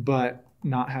 but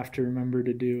not have to remember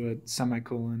to do a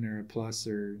semicolon or a plus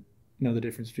or know the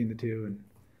difference between the two. And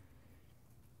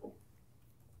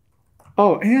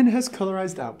and it has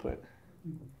colorized output.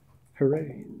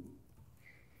 Hooray.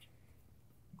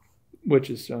 Which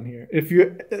is shown here.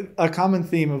 A common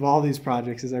theme of all these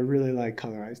projects is I really like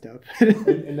colorized output.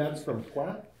 and that's from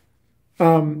Clap?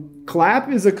 Clap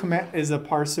is a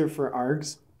parser for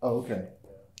args. Oh, okay.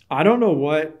 I don't know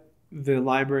what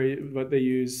they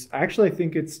use. Actually, I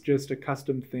think it's just a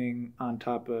custom thing on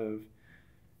top of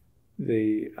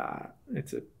the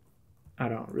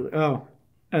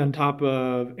on top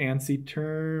of ANSI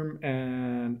term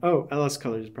and LS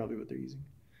colors is probably what they're using.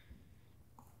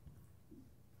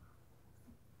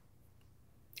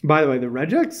 By the way, the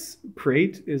regex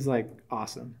crate is like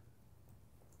awesome.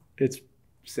 It's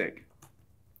sick.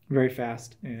 Very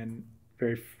fast and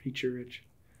very feature rich.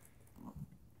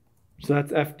 So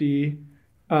that's FD.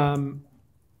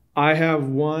 I have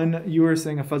one, you were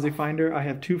saying a fuzzy finder. I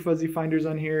have 2 fuzzy finders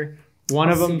on here. One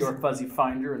I'll of see them's your fuzzy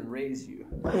finder and raise you.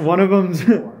 one of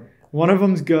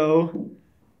them's Go,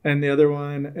 and the other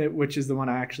one, which is the one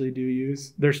I actually do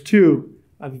use. There's 2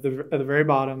 at the very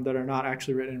bottom that are not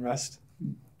actually written in Rust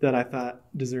that I thought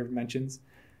deserved mentions.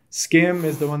 Skim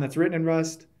is the one that's written in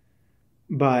Rust,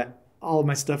 but all of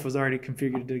my stuff was already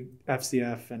configured to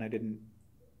FCF, and I didn't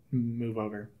move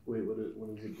over. Wait, what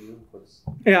does it do?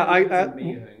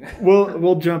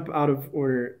 We'll jump out of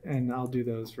order, and I'll do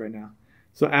those right now.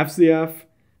 So FCF,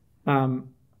 not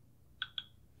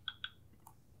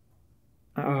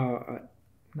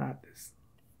this.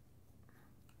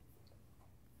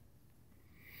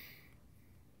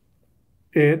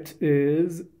 It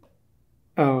is.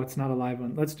 It's not a live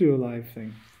one. Let's do a live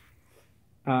thing.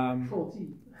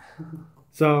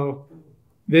 So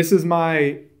this is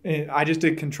I just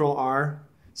did Control R.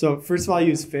 So first of all, I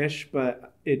use fish,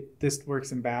 but this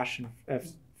works in Bash and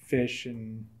fish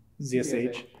and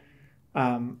ZSH.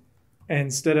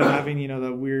 Instead of having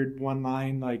the weird one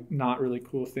line like not really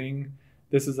cool thing,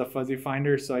 this is a fuzzy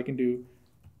finder, so I can do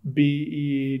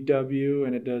BEW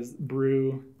and it does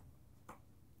brew.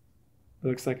 It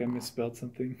looks like I misspelled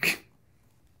something.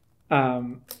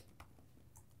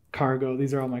 cargo.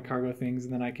 These are all my cargo things,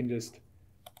 and then I can just,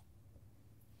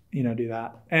 do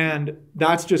that. And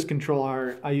that's just control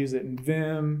R. I use it in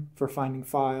Vim for finding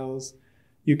files.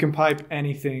 You can pipe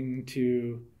anything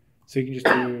so you can just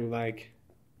do like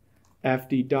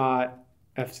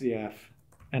fd.fcf,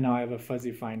 and now I have a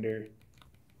fuzzy finder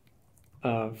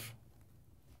of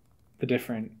the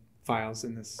different files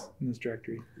in this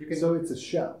directory. So it's a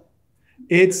shell.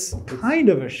 It's kind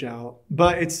of a shell,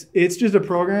 but it's just a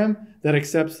program that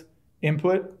accepts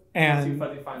input and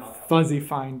fuzzy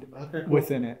find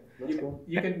within it.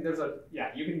 You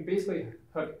can basically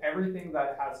hook everything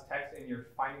that has text and you're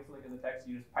finding something in the text.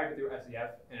 You just pipe it through SCF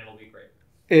and it'll be great.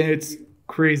 It's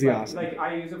crazy awesome. Like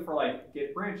I use it for like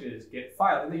get branches, get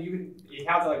files, and then it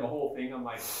has like a whole thing. I'm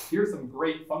like, here's some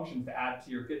great functions to add to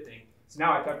your Git thing. So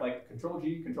now I type like Control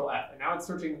G, Control F, and now it's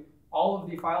searching all of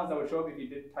the files that would show up if you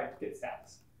did type git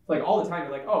status. So like all the time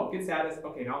you're like, oh, git status.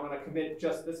 Okay, now I'm gonna commit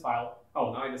just this file.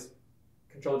 Oh, now I just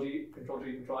Control G, Control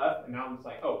F, and now I'm just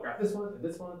like, oh, grab this one and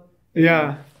this one.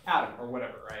 Yeah. Add them or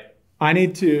whatever, right? I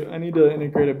need to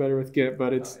integrate it better with Git,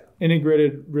 but it's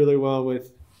integrated really well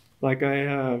with, like I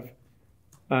have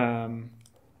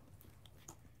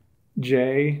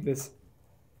J, this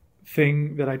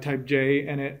thing that I type J,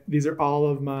 and these are all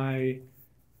of my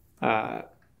Can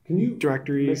you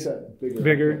directories. Make that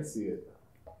bigger? I can't see it.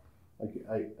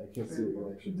 I can't see what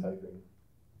you're actually typing.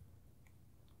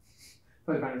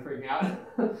 I'm kind of freaking out.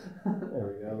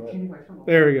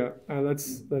 There we go.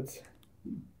 That's.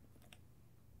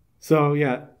 So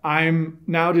yeah, I'm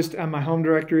now just at my home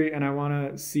directory, and I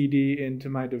want to cd into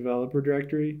my developer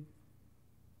directory,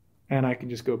 and I can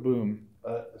just go boom.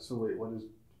 So wait, what is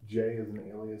J as an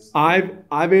alias? I've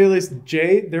aliased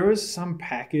J. There was some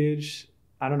package,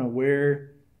 I don't know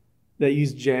where, that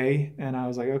used J, and I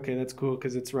was like, okay, that's cool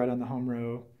because it's right on the home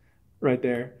row, right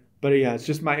there. But yeah, it's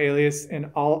just my alias,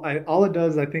 and all it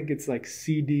does, I think it's like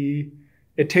cd.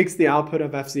 It takes the output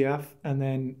of FCF and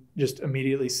then just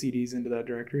immediately CDs into that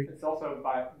directory. It's also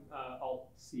by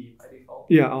Alt-C by default.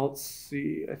 Yeah,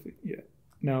 Alt-C, I think. Yeah.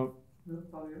 No. No, it's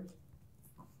probably yours.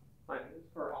 Mine is.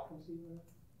 Or Alt-C.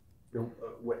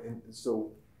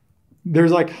 So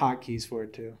there's like hotkeys for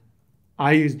it too.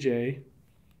 I use J.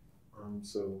 I'm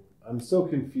so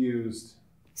confused.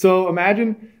 So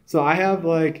imagine, I have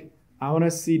like, I want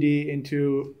to CD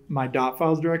into my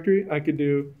 .files directory. I could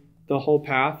do the whole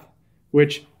path,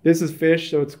 which this is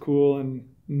fish, so it's cool and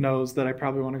knows that I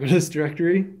probably want to go to this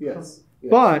directory. Yes.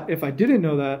 But if I didn't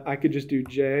know that, I could just do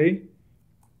J.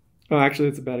 Oh, actually,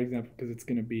 that's a bad example because it's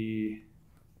going to be...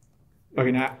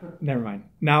 Okay, now, never mind.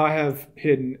 Now I have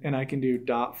hidden, and I can do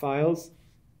 .files.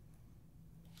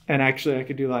 And actually, I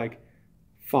could do like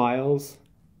files.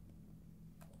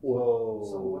 Whoa.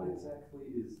 So what exactly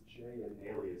is J an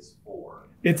alias for?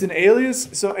 It's an alias,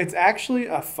 so it's actually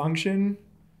a function.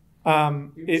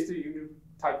 You can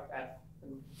type F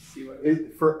and see what it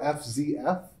is. For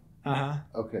FZF? Uh-huh.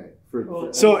 Okay.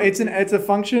 So it's a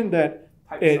function that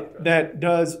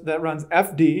runs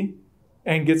FD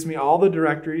and gets me all the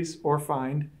directories, or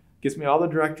gets me all the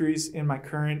directories in my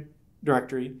current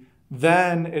directory.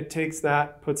 Then it takes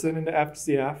that, puts it into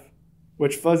FCF,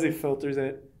 which fuzzy filters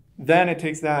it. Then it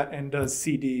takes that and does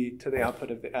CD to the output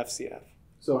of the FCF.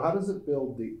 So how does it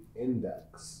build the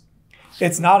index?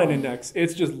 It's not an index.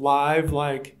 It's just live,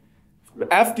 like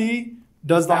FD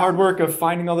does the hard work of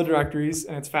finding all the directories,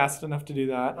 and it's fast enough to do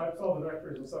that. Types all the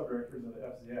directories and subdirectories in the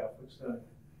FZF, which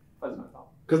That's my fault.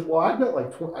 Because I've got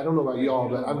like I don't know about y'all,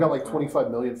 but I've got like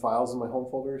 25 million files in my home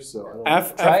folder, so I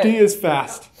don't FD is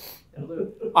fast.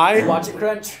 Watch it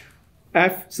crunch.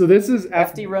 So this is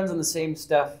FD runs on the same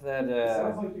stuff that.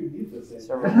 sounds like you need this.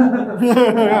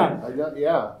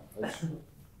 Yeah.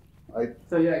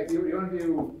 So yeah, you want to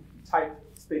do type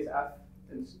space F,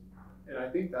 and I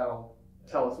think that'll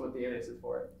tell us what the index is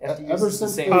for. FD Ever uses the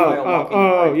since same they- file locking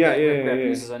pipe yeah, that yeah, RipRep yeah.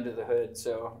 uses under the hood,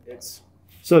 so it's.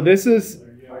 So this is There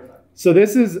you go.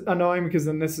 this is annoying because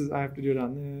then I have to do it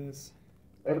on this.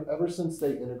 Ever since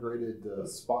they integrated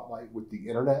Spotlight with the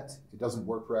internet, it doesn't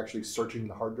work for actually searching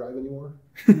the hard drive anymore.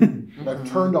 And I've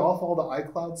turned off all the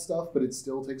iCloud stuff, but it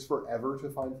still takes forever to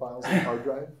find files on the hard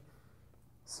drive.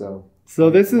 So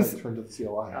this I is turn to the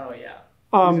CLI. Oh yeah.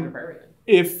 Use it for everything.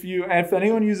 if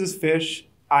anyone uses Fish,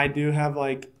 I do have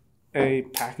like a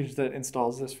package that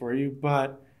installs this for you,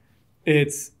 but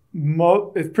it's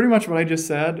pretty much what I just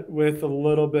said with a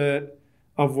little bit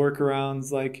of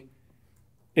workarounds. Like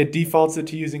it defaults it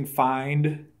to using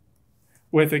find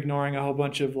with ignoring a whole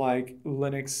bunch of like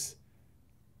Linux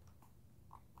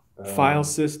file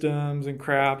systems and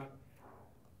crap.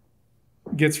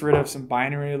 Gets rid of some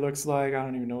binary, it looks like. I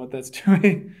don't even know what that's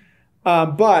doing.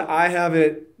 But I have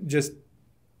it just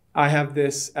I have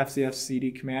this FCF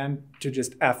CD command to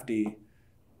just FD,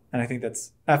 and I think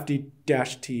that's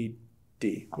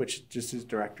FD-TD, which just is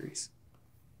directories.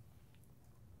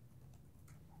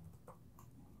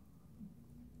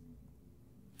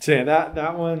 So yeah,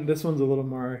 that one, this one's a little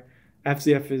more,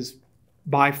 FCF is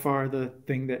by far the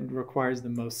thing that requires the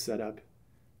most setup.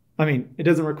 I mean, it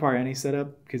doesn't require any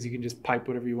setup because you can just pipe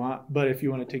whatever you want, but if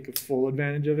you want to take a full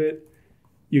advantage of it,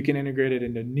 you can integrate it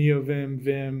into NeoVim,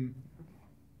 Vim,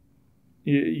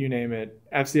 you name it.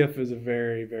 FCF is a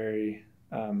very, very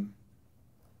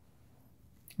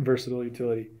versatile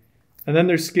utility. And then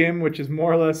there's Skim, which is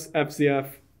more or less FCF,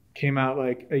 came out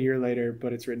like a year later,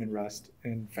 but it's written in Rust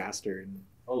and faster. And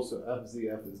Oh, so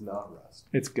FZF is not Rust.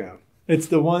 it's Go. It's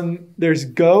the one, there's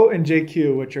Go and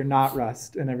JQ, which are not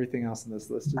Rust, and everything else on this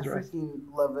list is I Rust. freaking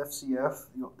love FCF.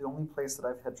 The only place that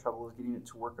I've had trouble is getting it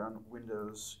to work on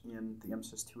Windows in the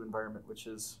MSys2 environment, which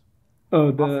is Oh,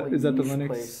 awfully is that the niche Linux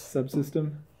place.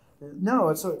 subsystem? No,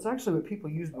 it's actually what people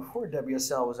used before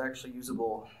WSL was actually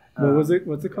usable. What was it?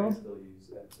 What's it I called? still use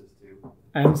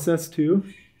MSys2.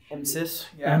 MSys2? MSys.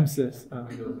 Yeah. MSys. Oh.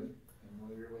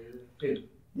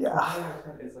 Yeah.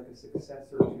 It's like a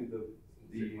successor to the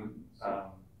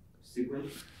Sigwin.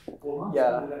 Well, not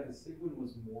Yeah. so that the Sigwin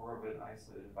was more of an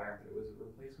isolated environment. It was a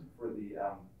replacement for the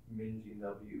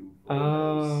MinGW for Windows,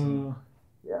 Oh.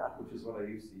 Yeah. which is what I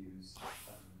used to use.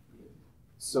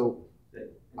 So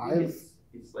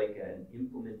It's like an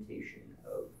implementation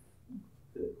of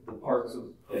the parts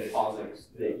of POSIX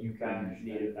that you can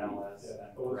natively.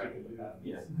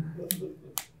 Yeah.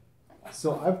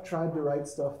 So I've tried to write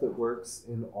stuff that works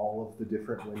in all of the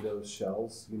different Windows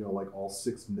shells, like all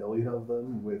 6 million of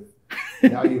them with,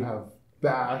 now you have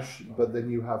Bash, but then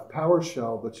you have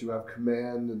PowerShell, but you have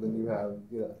Command, and then you have,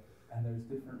 And there's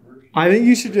different versions. I think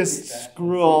you should just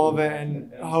screw all of it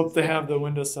and hope they have the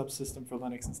Windows subsystem for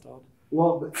Linux installed.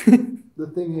 Well, but the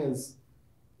thing is,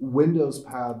 Windows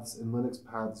paths and Linux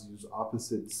paths use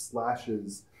opposite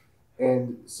slashes.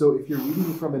 And so if you're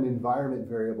reading from an environment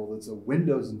variable that's a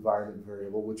Windows environment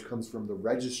variable, which comes from the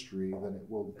registry, then it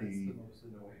will be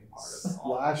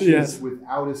slashes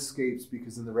without escapes,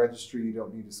 because in the registry you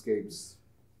don't need escapes.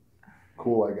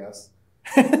 Cool, I guess.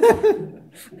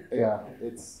 Yeah,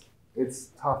 it's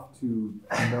tough to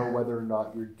know whether or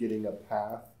not you're getting a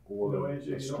path or a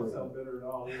You string. don't sound bitter at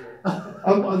all either.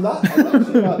 I'm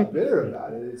actually not bitter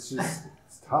about it. It's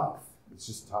tough. It's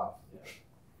just tough.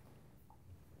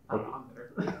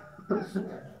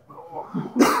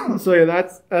 So yeah,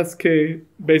 that's SK,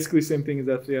 basically same thing as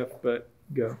FCF, but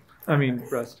Go. I mean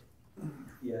Rust.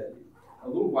 Yeah, a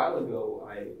little while ago,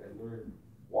 I learned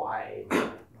why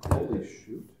Holy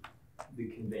shoot. the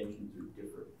conventions are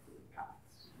different for the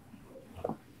paths.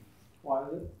 Why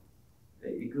is it?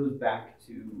 It goes back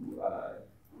to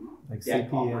Like DEC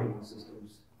CPM. operating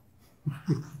systems. I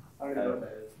don't even know what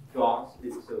that is. DOS,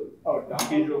 Oh, DOS.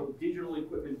 Digital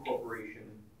Equipment Corporation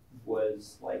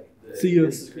was like the See you.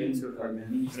 discipline of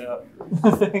mini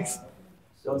Thanks.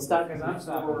 Don't stop because I'm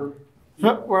stopping.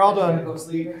 We're all done.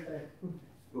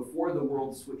 Before the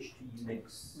world switched to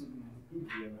Unix,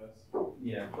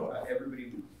 yeah,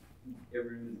 everybody was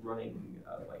running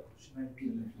like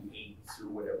PDP-8s or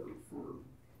whatever for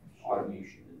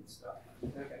automation and stuff.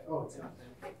 Okay. Oh, it's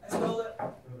I spelled it.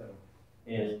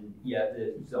 And yeah,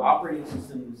 the operating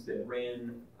systems that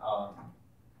ran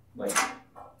like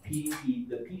PDP,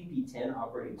 the PDP-10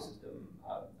 operating system,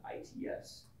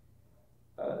 ITS,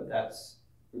 that's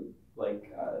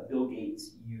like Bill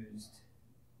Gates used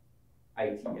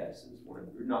ITS as one,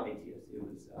 or not ITS, it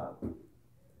was,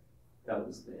 that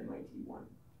was the MIT one.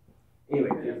 Anyway,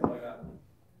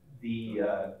 the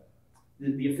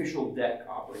official DEC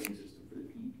operating system for the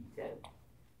PDP-10,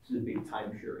 so the big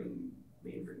time-sharing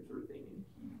mainframe sort of thing, and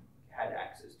he had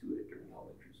access to it during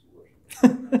elementary school or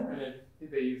something. And then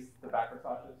did they use the backwards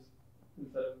slashes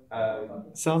instead of?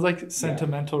 Sounds like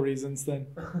sentimental reasons then.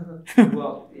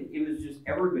 Well, it was just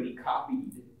everybody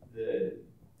copied the.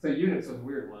 So Unix was a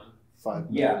weird one. 5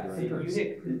 Yeah, million the directories.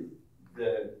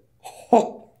 the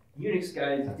Unix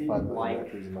guys I have 5 didn't million like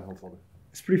directories in my home folder.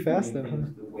 It's pretty fast though. doing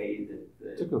things the way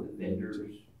that Took the a vendors.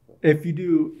 If you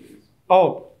do,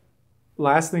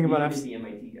 last thing about the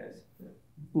MIT guys.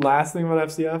 last thing about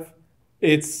FCF,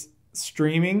 it's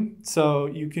streaming, so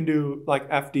you can do like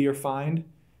FD or find,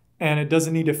 and it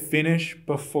doesn't need to finish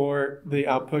before the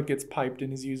output gets piped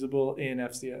and is usable in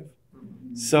FCF.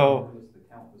 So The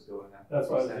count was going up. That's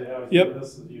why I was, Yep.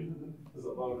 This is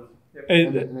it loaded?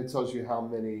 And it tells you how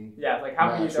many. Yeah, like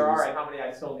how many there are matches. and how many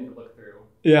I still need to look through.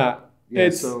 yeah, Yeah,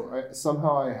 It's- so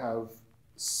somehow I have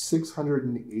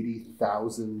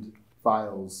 680,000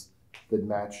 files that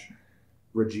match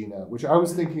Regina, which I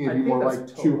was thinking it'd be more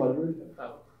like 200.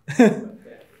 Oh.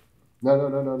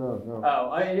 No.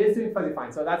 Oh, it is doing fuzzy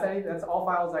find. So that's all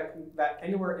files that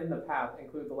anywhere in the path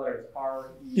include the letters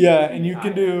R, E. Yeah, and you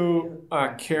can do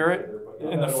a caret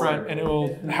in the front, and it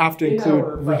will have to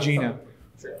include Regina.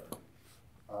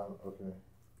 Okay.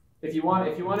 If you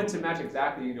wanted to match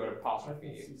exactly, you can do an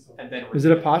apostrophe and then. Is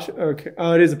it apostrophe? Okay.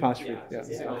 Oh, it is apostrophe. Yeah.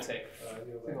 Single take.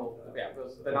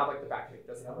 But not like the backtick.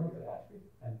 That's not like the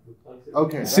apostrophe.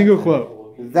 Okay. Single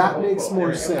quote. That makes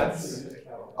more sense.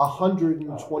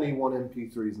 121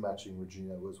 MP3s matching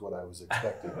Regina was what I was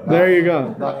expecting. There you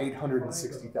go. Not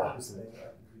 860,000.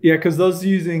 Yeah, because those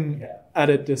using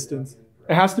edit distance.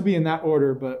 It has to be in that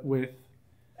order, but with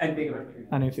anything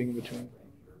in between.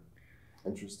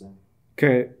 Interesting.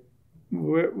 Okay.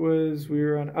 What was we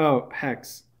were on? Oh,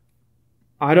 hex.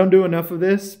 I don't do enough of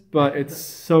this, but it's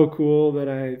so cool that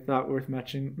I thought worth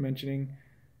mentioning.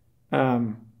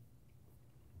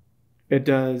 It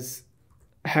does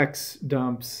hex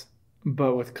dumps,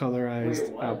 but with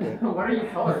colorized output. What are you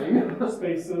coloring?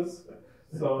 Spaces.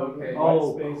 So Okay.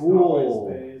 Oh, white space, cool. not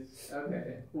white space.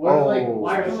 Okay. What are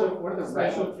What are the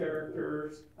Special red?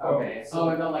 characters. Okay. So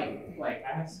Oh, no, like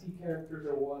ASCII characters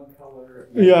are one color.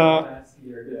 Yeah.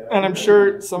 ASCII are And I'm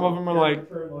sure some of them are like,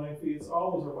 Turn line feeds.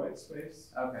 All those are white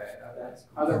space. okay. That's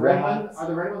Are the red ones? Are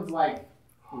the red ones like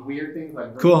weird things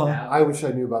like? Cool. I wish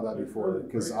I knew about that before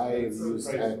because I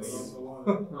used X.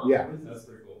 Yeah. That's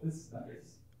pretty cool. This is nice.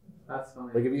 That's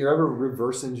funny. Like, if you're ever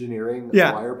reverse engineering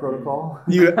Yeah. wire protocol,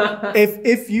 you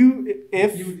if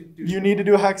you need to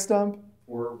do a hex dump,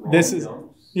 Or This is-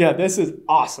 this is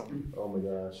awesome. oh my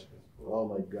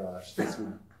gosh, this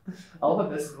would. I love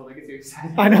that this is what gets you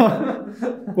excited. I know.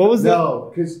 What was that?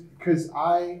 No, because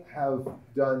I have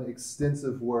done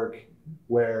extensive work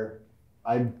where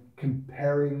I'm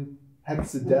comparing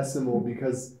hexadecimal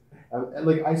because and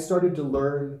like I started to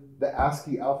learn the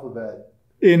ASCII alphabet.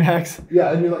 In hex.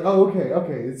 Yeah, and you're like, oh,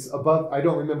 okay, it's above. I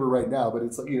don't remember right now, but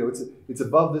it's like, it's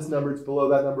above this number, it's below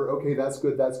that number. Okay, that's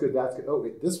good. Oh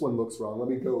wait, this one looks wrong. Let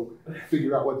me go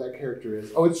figure out what that character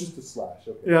is. Oh, it's just a slash.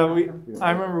 Okay. Yeah, I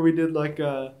remember we did like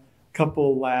a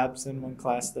couple labs in one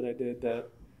class that I did that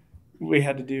we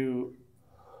had to do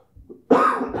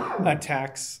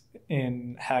attacks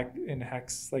in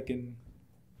hex, like in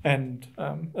and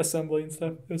assembly and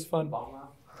stuff. It was fun. Bomb lab.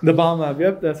 The bomb lab.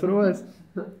 Yep, that's what it was.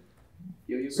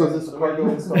 So this cargo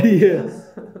install. Yeah.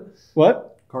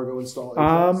 What? Cargo install.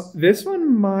 HX? This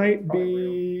one might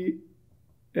be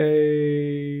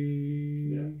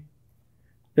a.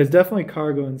 It's definitely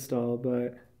cargo install,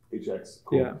 but HX.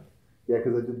 Cool. yeah,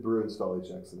 because I did brew install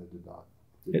HX and it did not.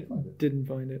 didn't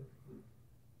find it.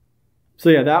 So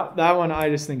yeah, that one I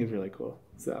just think is really cool.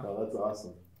 So Oh, that's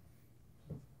awesome.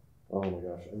 Oh my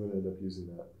gosh, I'm gonna end up using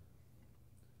that.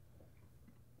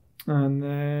 and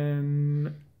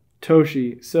then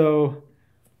Toshi. So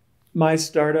my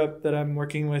startup that I'm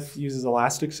working with uses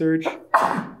Elasticsearch.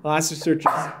 Elasticsearch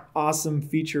is awesome,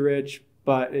 feature rich,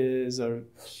 but is a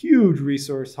huge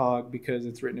resource hog because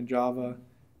it's written in Java,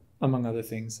 among other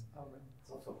things.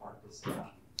 It's also hard to set.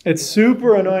 It's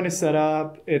super annoying to set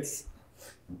up. It's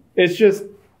just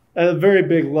a very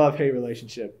big love-hate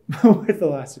relationship with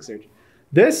Elasticsearch.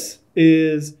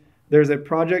 There's a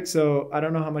project, so I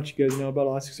don't know how much you guys know about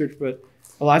Elasticsearch, but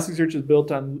Elasticsearch is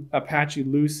built on Apache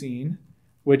Lucene,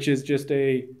 which is just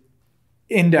a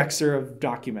indexer of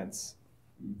documents.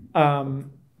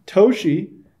 Toshi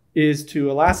is to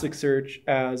Elasticsearch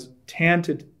as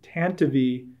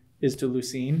Tantav is to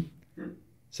Lucene.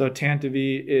 So Tantav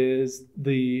is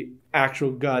the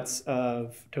actual guts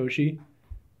of Toshi.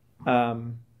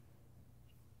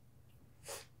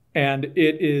 And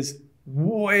it is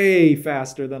way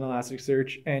faster than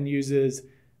Elasticsearch and uses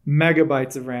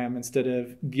megabytes of RAM instead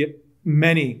of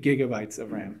many gigabytes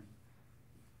of RAM.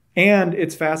 And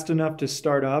it's fast enough to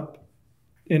start up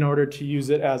in order to use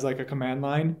it as like a command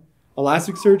line.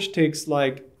 Elasticsearch takes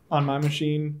like, on my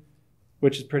machine,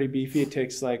 which is pretty beefy, it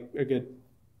takes like a good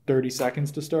 30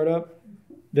 seconds to start up.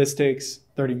 This takes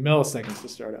 30 milliseconds to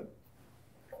start up.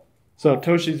 So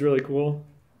Toshi's really cool.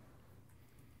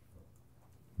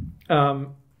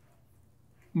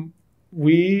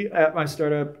 We at my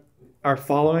startup are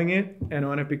following it, and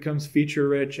when it becomes feature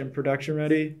rich and production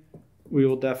ready, we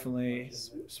will definitely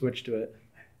switch to it.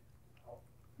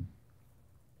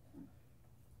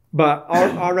 But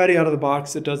already out of the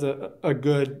box, it does a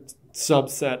good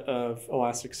subset of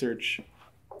Elasticsearch,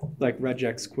 like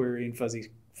regex query and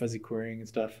fuzzy querying and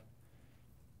stuff.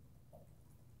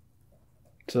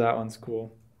 So that one's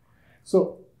cool.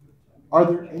 So, are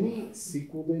there any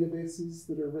SQL databases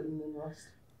that are written in Rust?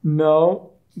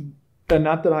 No,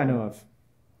 not that I know of.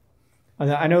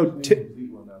 I know There's a V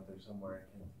one out there somewhere.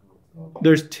 I can't go.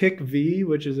 there's tick-v,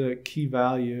 which is a key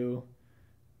value,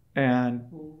 and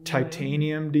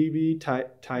titanium DB,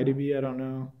 TiDB, I don't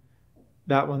know.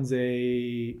 That one's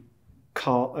I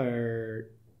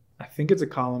think it's a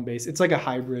column base. It's like a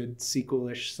hybrid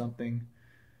SQL-ish something.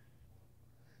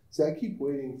 See, I keep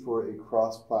waiting for a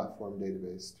cross-platform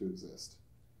database to exist.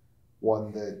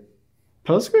 One that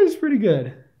Postgres is pretty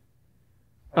good.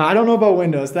 I don't know about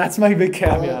Windows. That's my big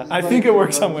caveat. I think it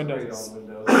works on Windows.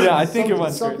 Yeah, I think it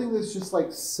runs great. Something that's just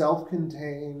like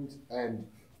self-contained and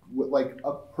like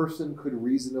a person could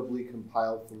reasonably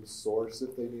compile from source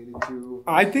if they needed to.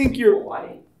 I think you're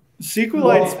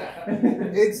SQLite's.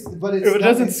 It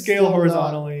doesn't scale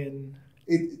horizontally and.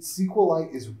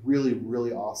 SQLite is really,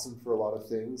 really awesome for a lot of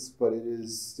things, but it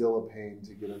is still a pain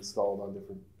to get installed on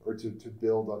different, or to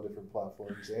build on different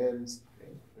platforms, and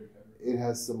it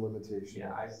has some limitations.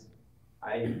 Yeah,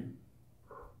 I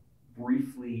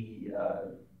briefly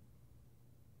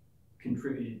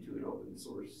contributed to an open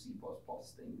source C++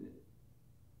 thing that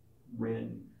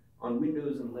ran on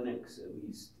Windows and Linux at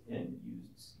least, and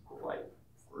used SQLite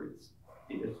for its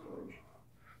data storage.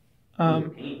 It was a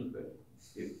pain, but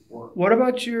it worked. What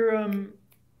about your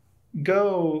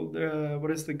Go?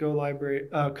 What is the Go library?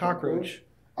 Cockroach.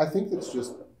 I think that's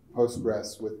just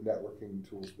Postgres with networking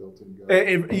tools built in Go.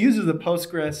 It uses the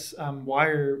Postgres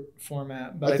wire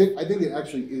format, but I think it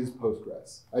actually is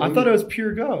Postgres. I thought it was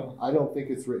pure Go. I don't think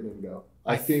it's written in Go.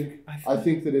 I think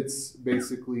that it's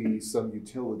basically some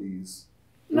utilities.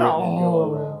 No. written in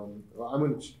Go around. Well, I'm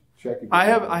going to check. I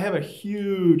have a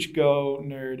huge Go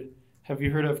nerd. Have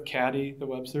you heard of Caddy, the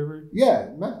web server? Yeah,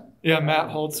 Matt. Yeah, Matt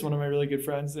Holtz, one of my really good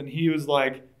friends, and he was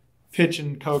like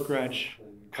pitching cockroach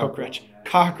to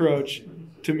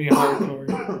me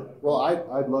hardcore. Well,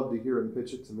 I'd love to hear him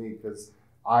pitch it to me because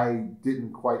I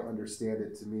didn't quite understand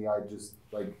it. To me, I just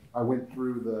I went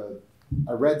through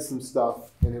I read some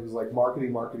stuff and it was like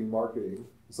marketing.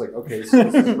 It's like, okay, so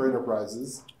this is for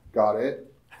enterprises. Got it.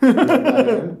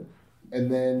 And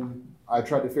then I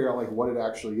tried to figure out like what it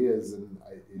actually is, and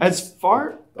as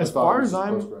far as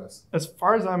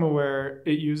I'm aware,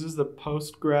 it uses the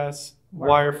Postgres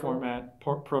wire format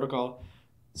protocol,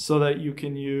 so that you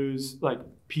can use like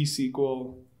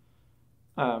pSQL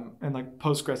and like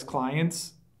Postgres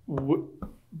clients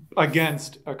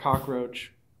against a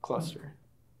cockroach cluster.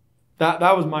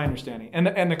 That was my understanding,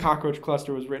 and the cockroach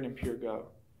cluster was written in pure Go.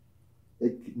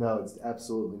 No, it's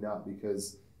absolutely not,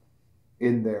 because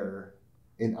in there.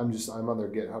 And I'm on their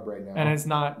GitHub right now. And it's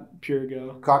not pure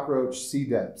Go. Cockroach,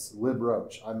 CDEPs,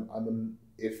 libroach.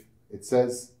 If it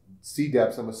says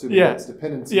CDEPs, I'm assuming that's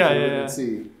dependencies written in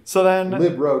C. So then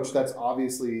libroach, that's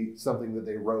obviously something that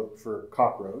they wrote for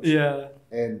cockroach. Yeah.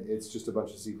 And it's just a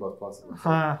bunch of C++.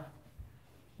 Huh.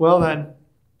 Well then,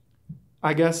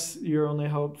 I guess your only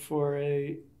hope for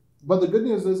a. But the good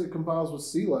news is it compiles with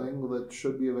CLang that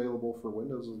should be available for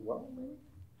Windows as well, maybe.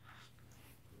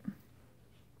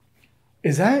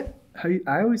 Is that how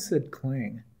I always said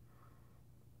clang?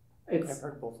 I've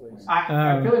heard both ways.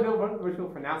 I feel like people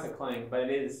pronounce it clang, but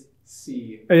it is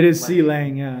C. It is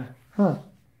CLang, yeah. Huh.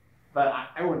 But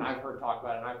everyone I've heard talk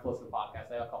about it, and I've listened to podcasts,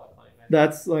 they all call it clang.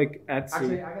 That's like Etsy.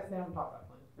 Actually, I guess they haven't talked about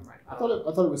clang. Never mind. I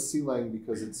thought it was CLang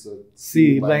because it's a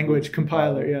C language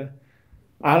compiler, yeah.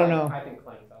 I don't know. I think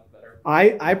clang sounds better.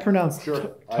 I pronounced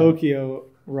Tokyo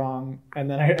wrong, and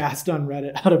then I asked on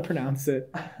Reddit how to pronounce it,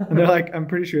 and they're like, I'm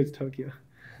pretty sure it's Tokyo.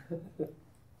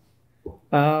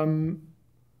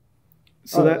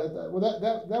 So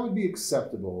that would be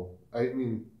acceptable. I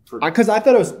mean, because I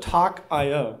thought it was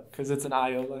Talk.io because it's an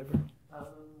IO library.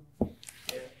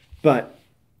 Yeah. But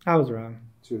I was wrong.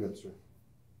 Too hipster.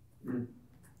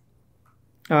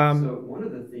 So one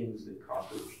of the things that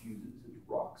Cockroach uses is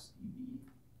Rust-built.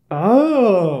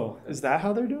 Oh, is that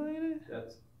how they're doing it?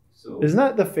 That's so. Isn't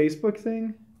that the Facebook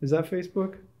thing? Is that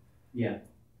Facebook? Yeah.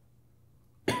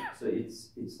 So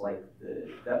it's like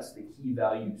that's the key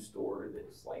value store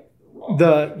that's like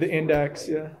the index,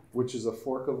 yeah. Which is a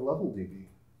fork of LevelDB.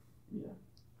 Yeah.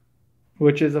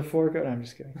 Which is a fork of, I'm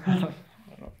just kidding. I don't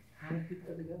know.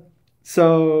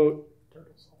 So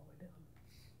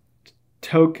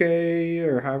Tokay,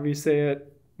 or however you say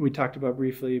it, we talked about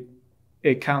briefly,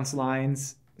 it counts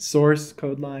lines, source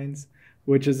code lines,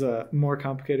 which is a more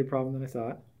complicated problem than I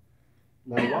thought.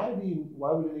 Now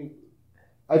why would any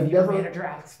I've never manager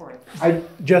asks for it.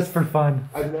 Just for fun.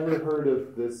 I've never heard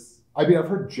of this. I mean, I've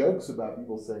heard jokes about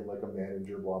people saying like a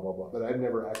manager, blah blah blah, but I've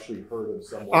never actually heard of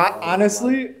someone.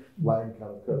 Honestly, line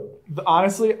count code.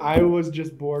 Honestly, I was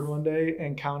just bored one day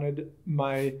and counted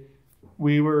I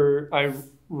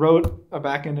wrote a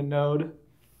backend in Node,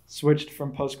 switched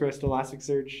from Postgres to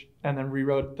Elasticsearch, and then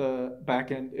rewrote the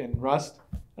backend in Rust.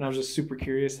 And I was just super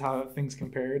curious how things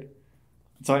compared.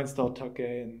 So I installed Toke,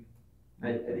 and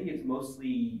I think it's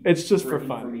mostly it's just for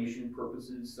fun. Information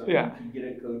purposes. So Yeah. if you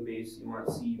get a code base, you want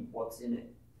to see what's in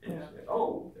it. And Yeah. it's like,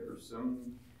 oh, there's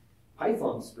some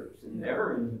Python scripts in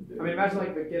there. And I mean, imagine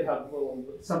like the GitHub little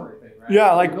summary thing, right?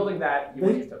 Yeah, If like- you're building that, you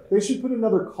want to use Token. They should put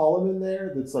another column in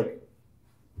there that's like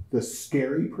the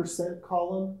scary %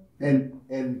 column,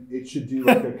 and it should do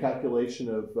like a calculation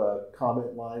of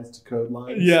comment lines to code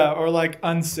lines. Yeah, or like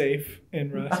unsafe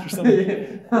in Rust or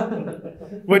something.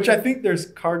 Which I think there's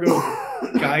Cargo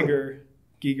Geiger,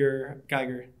 yeah,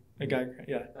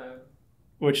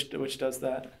 which does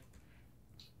that.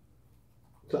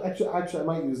 So actually, I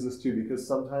might use this too, because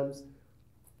sometimes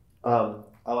I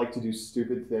like to do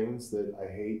stupid things that I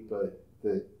hate, but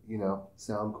that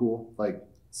sound cool. Like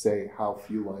say how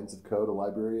few lines of code a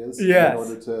library is. Yes. In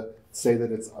order to say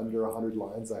that it's under 100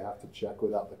 lines, I have to check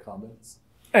without the comments.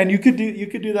 And you could do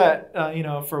that,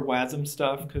 for WASM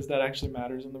stuff, because that actually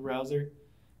matters in the browser.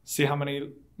 See how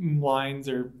many lines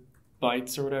or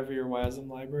bytes or whatever your WASM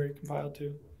library compiled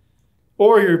to,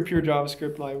 or your pure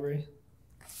JavaScript library.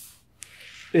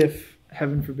 If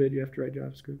heaven forbid you have to write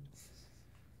JavaScript.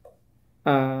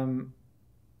 And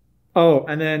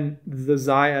then the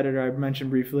Xi editor I mentioned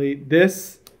briefly.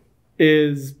 This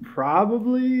is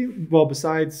probably, well,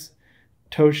 besides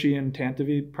Toshi and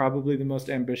Tantavi, probably the most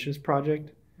ambitious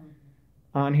project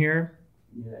on here.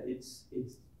 Yeah, it's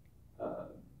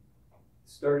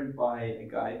started by a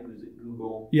guy who was at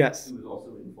Google. Yes. Who was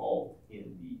also involved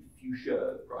in the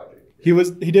Fuchsia project.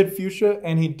 He did Fuchsia,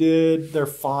 and he did their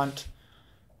font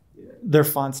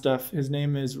stuff. His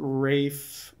name is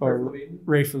Rafe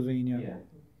Levine. Yeah.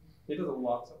 He does a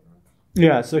lot of stuff.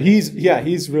 Yeah, so he's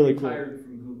really cool. Retired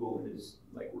from Google and is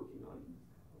like working on.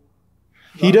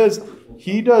 He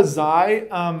does Xi,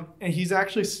 and he's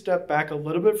actually stepped back a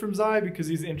little bit from Xi because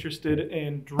he's interested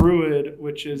in Druid,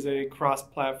 which is a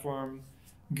cross-platform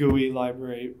GUI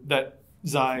library that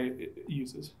Xi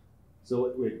uses.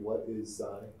 So wait, what is Xi?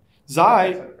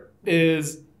 Xi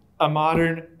is a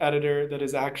modern editor that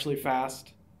is actually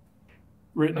fast.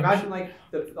 Imagine like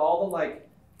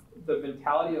the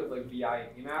mentality of like VI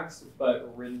and Emacs,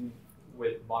 but written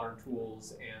with modern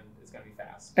tools, and it's gonna be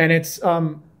fast. And it's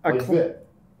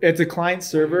it's a client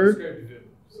server.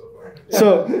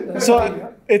 So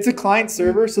it's a client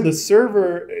server. So the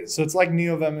server, so it's like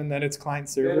NeoVim in that it's client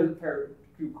server.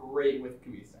 Do great with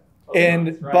GUI stuff.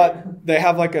 But they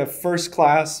have like a first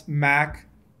class Mac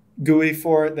GUI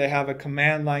for it. They have a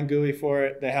command line GUI for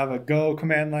it. They have a Go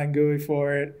command line GUI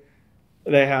for it.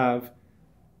 They have,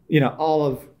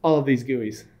 all of these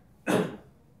GUIs.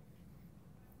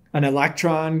 An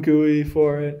Electron GUI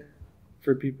for it,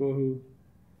 for people who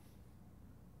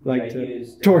like to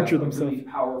torture themselves. A really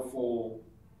powerful,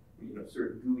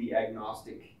 sort of GUI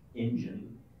agnostic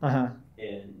engine,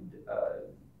 and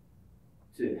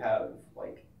to have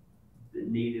like the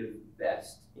native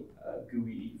best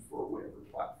GUI for whatever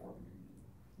platform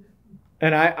you're using.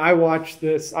 And I watched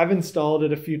this. I've installed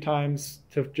it a few times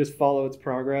to just follow its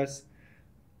progress.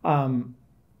 I'm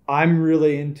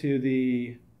really into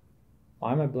the.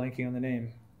 Why am I blanking on the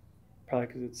name? Probably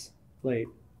because it's late.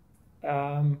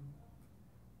 There's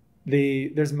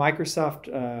Microsoft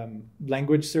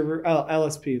language server,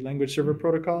 LSP, language server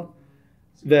protocol,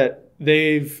 that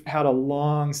they've had a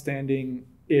long-standing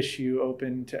issue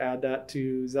open to add that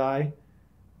to Xi.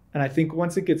 And I think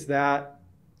once it gets that,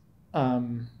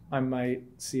 I might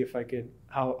see if I could,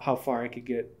 how far I could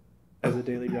get as a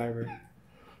daily driver.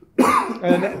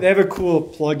 And they have a cool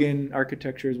plugin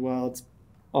architecture as well. It's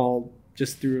all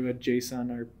just through a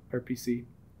JSON RPC.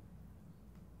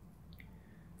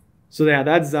 So yeah,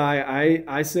 that's Xi.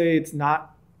 I say it's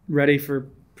not ready for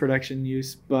production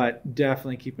use, but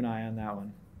definitely keep an eye on that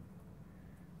one.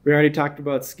 We already talked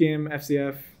about Skim,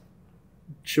 FCF.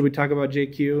 Should we talk about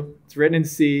JQ? It's written in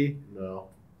C. No.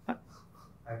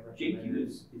 JQ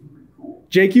is pretty cool.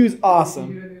 JQ is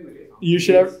awesome. You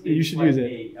should use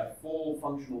it. A full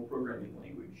functional programming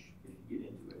language if you get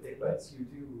into it. It lets you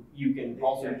do. You can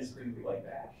also just do like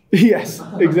that. Yes,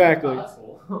 exactly.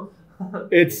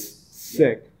 It's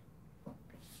sick.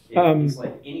 It's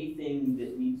like anything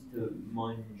that needs to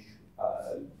munge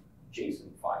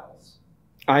JSON files.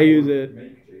 I use it.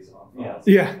 Make JSON files.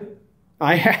 Yeah.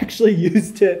 I actually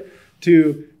used it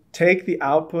to take the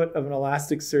output of an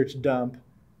Elasticsearch dump,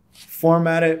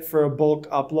 format it for a bulk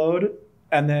upload,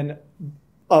 and then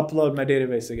upload my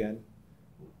database again.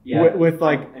 Yeah, with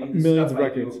like I mean, millions of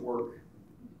stuff I do records. at work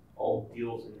all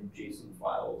deals in JSON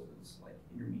files. It's like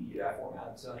intermediate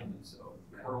formats, and so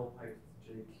Curl pipe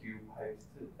JQ piped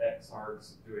to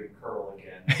Xargs doing curl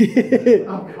again.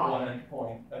 Oh, God. One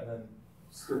endpoint, and then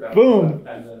strip out Boom.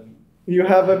 and then You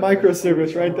have a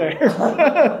microservice right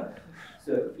there.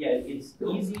 So yeah, it's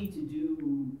easy to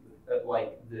do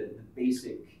like the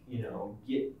basic,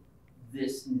 get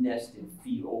this nested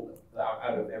field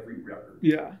out of every record.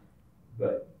 Yeah.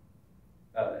 But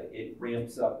it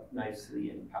ramps up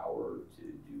nicely in power to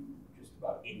do just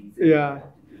about anything. Yeah. You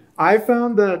want to do. I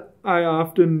found that I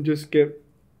often just get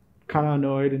kind of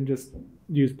annoyed and just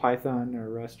use Python or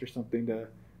Rust or something to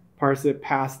parse it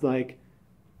past like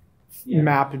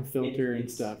map and filter and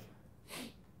stuff.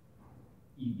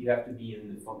 You have to be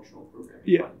in the functional programming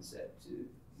mindset to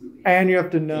really. And you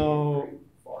have to know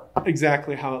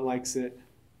exactly how it likes it.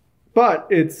 But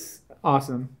it's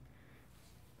awesome.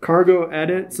 Cargo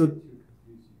edit. So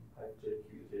pipe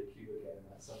JQ again, and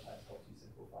that sometimes helps you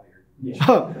simplify your.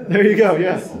 oh, there you go.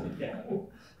 Yes.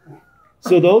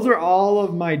 So those are all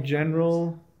of my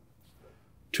general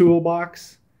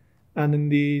toolbox. And then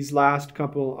these last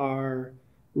couple are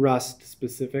Rust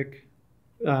specific.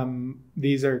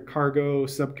 These are cargo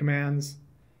subcommands.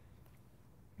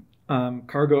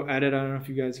 Cargo edit, I don't know if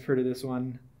you guys have heard of this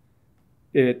one.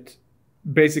 It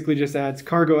basically just adds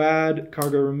cargo add,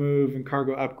 cargo remove, and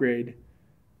cargo upgrade,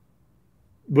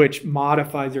 which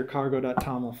modifies your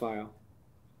cargo.toml file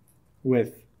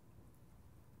with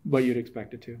what you'd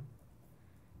expect it to.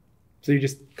 So you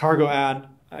just cargo add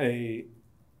a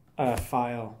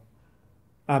file,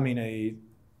 a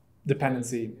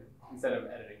dependency. Instead of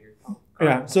editing your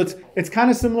Yeah, so it's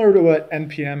kind of similar to what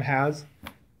NPM has,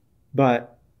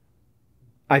 but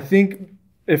I think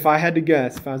if I had to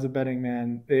guess, if I was a betting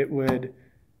man, the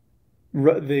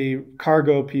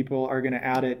cargo people are going to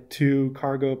add it to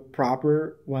cargo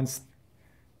proper once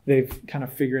they've kind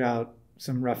of figured out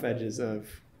some rough edges of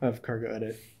cargo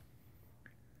edit.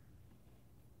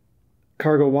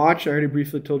 Cargo watch, I already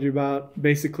briefly told you about.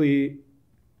 Basically,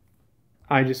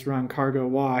 I just run cargo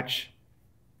watch.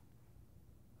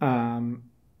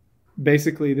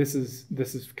 Basically, this is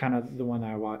kind of the one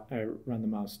I run the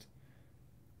most.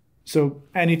 So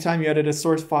anytime you edit a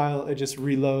source file, it just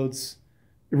reruns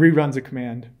a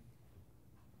command.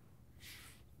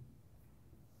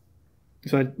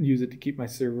 So I use it to keep my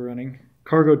server running.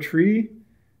 Cargo tree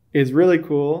is really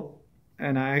cool.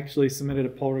 And I actually submitted a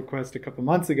pull request a couple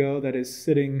months ago that is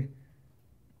sitting,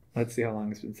 let's see how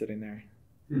long it's been sitting there.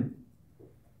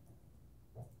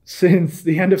 Since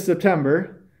the end of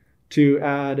September to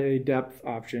add a depth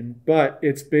option, but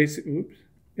it's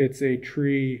it's a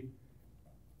tree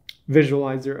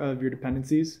visualizer of your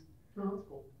dependencies. Oh, that's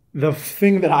cool. The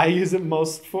thing that I use it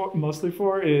mostly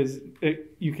for is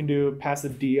you can pass a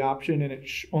D option and it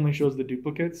only shows the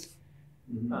duplicates.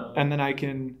 Mm-hmm. And then you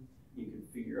can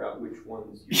figure out which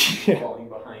ones you're falling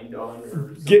behind on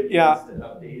or to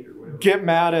update or whatever. Get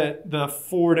mad at the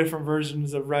 4 different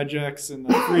versions of regex and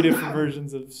the 3 different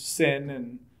versions of sin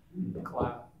and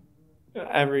Clap.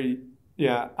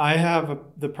 I have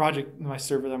the project, my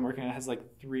server that I'm working on has like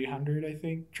 300, I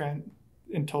think,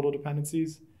 in total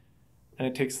dependencies. And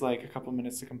it takes like a couple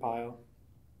minutes to compile.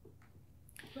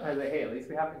 Hey, at least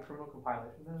we have incremental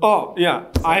compilation now. Oh, yeah.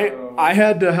 So, I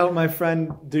had to help my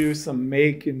friend do some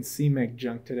make and CMake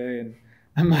junk today. And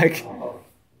I'm like,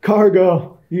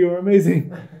 Cargo, you are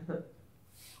amazing.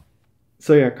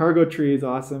 So yeah, cargo tree is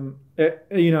awesome. It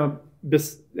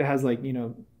has like,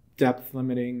 depth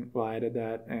limiting. Well, I added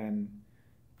that. And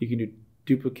you can do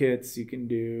duplicates. You can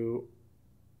do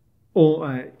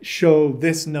show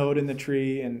this node in the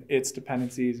tree and its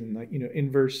dependencies and like,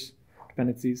 inverse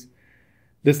dependencies.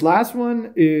 This last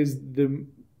one is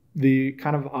the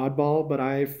kind of oddball, but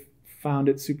I've found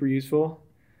it super useful.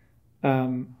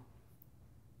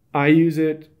 I use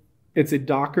it. It's a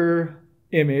Docker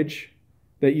image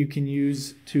that you can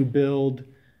use to build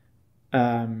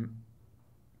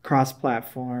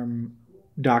cross-platform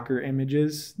Docker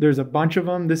images. There's a bunch of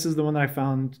them. This is the one that I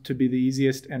found to be the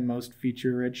easiest and most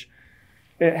feature-rich.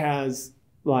 It has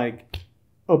like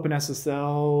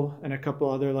OpenSSL and a couple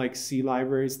other like C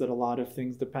libraries that a lot of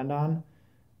things depend on.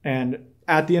 And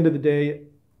at the end of the day,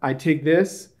 I take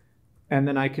this and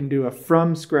then I can do a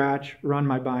from scratch, run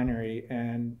my binary.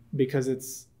 And because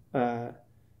it's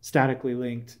statically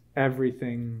linked,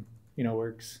 everything,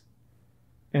 works.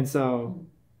 And so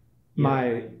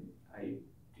I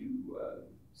do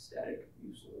static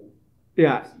musl.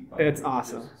 Yeah, it's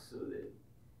awesome. So that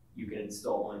you can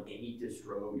install on any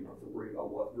distro. You don't have to worry about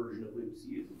what version of libc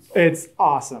is installed. It's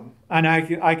awesome. And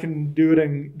I can do it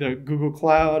in the Google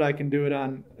Cloud. I can do it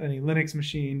on any Linux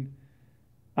machine.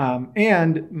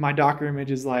 And my Docker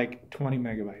image is like 20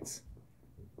 megabytes.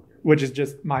 which is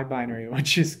just my binary,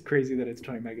 which is crazy that it's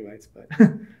 20 megabytes, but.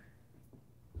 Do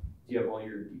you have all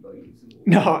your debugging symbols?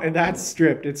 No, and that's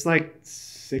stripped. It's like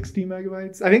 60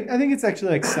 megabytes. I think it's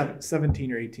actually like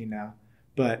 17 or 18 now.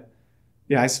 But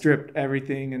yeah, I stripped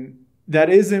everything, and that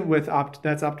isn't with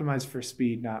that's optimized for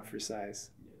speed, not for size.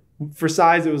 For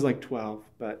size, it was like 12,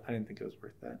 but I didn't think it was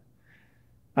worth that.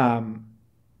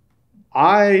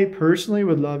 I personally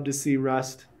would love to see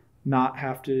Rust not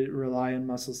have to rely on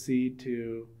muscle C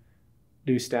to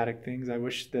do static things. I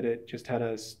wish that it just had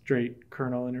a straight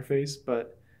kernel interface,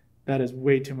 but that is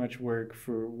way too much work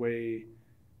for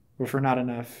not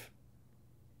enough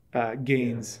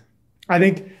gains. I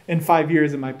think in 5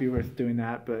 years it might be worth doing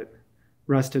that, but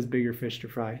Rust has bigger fish to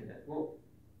fry. Yeah, well,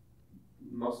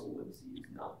 muscle libc is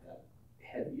not that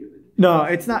heavy of a. No,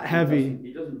 it's not heavy.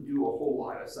 It doesn't do a whole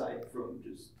lot aside from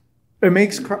just. It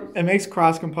makes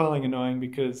cross compiling annoying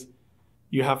because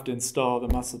you have to install the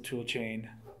muscle tool chain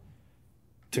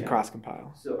to cross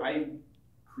compile. So I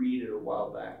created a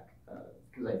while back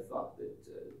because I thought that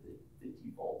the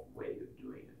default way of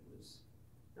doing it was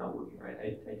not working right.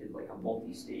 I did like a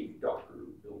multi-stage Docker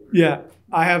builder. Yeah,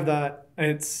 I have that.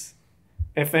 It's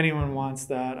if anyone wants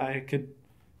that, I could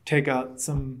take out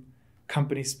some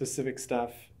company specific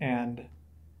stuff and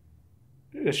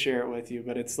share it with you.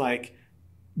 But it's like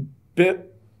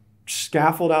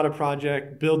scaffold out a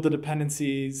project, build the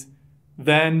dependencies,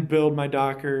 then build my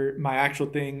Docker, my actual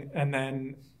thing, and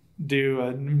then do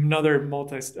another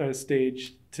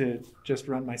multi-stage to just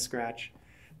run my Scratch.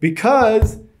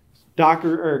 Because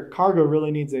Docker or Cargo really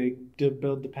needs a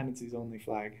build dependencies only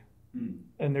flag.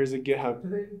 And there's a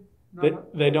GitHub.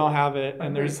 They don't have it.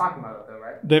 And there's talking about it though,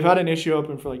 right? They've had an issue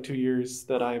open for like 2 years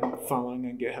that I'm following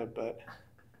on GitHub, but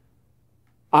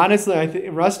honestly, I think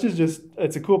Rust is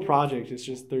it's a cool project. It's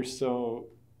just there's so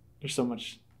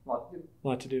much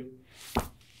lot to do.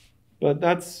 But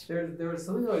that's there was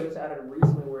something that I just added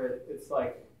recently where it's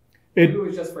like maybe it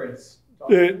was just for this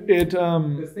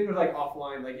thing was like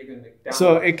offline, like you can like download.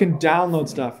 So it can download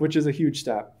stuff, which is a huge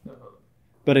step,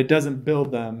 but it doesn't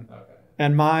build them. Okay.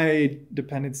 And my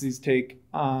dependencies take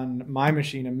on my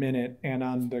machine a minute, and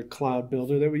on the cloud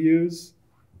builder that we use,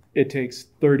 it takes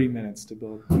 30 minutes to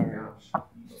build our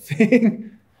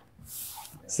thing.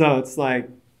 So it's like,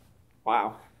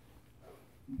 wow.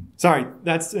 Sorry,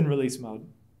 that's in release mode.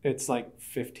 It's like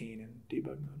 15 in debug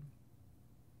mode.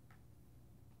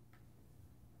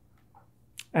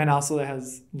 And also it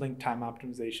has link time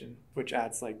optimization, which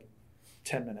adds like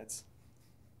 10 minutes.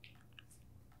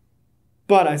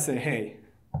 But I say, hey,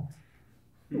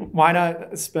 why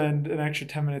not spend an extra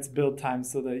 10 minutes build time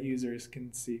so that users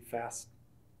can see fast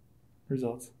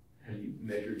results? Have you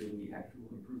measured any actual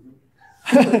improvement?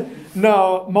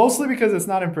 No, mostly because it's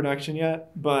not in production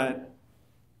yet, but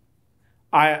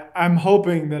I'm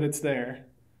hoping that it's there.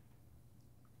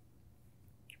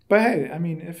 But hey, I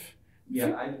mean,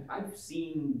 I've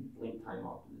seen link time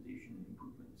optimization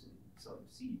improvements in some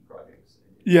C projects.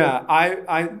 Yeah,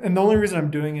 and the only reason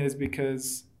I'm doing it is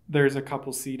because there's a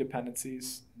couple C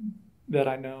dependencies that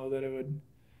I know that it would,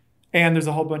 and there's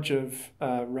a whole bunch of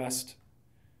Rust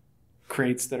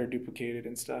crates that are duplicated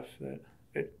and stuff that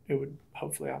it would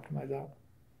hopefully optimize out.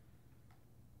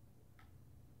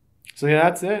 So yeah,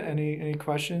 that's it. Any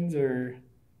questions or?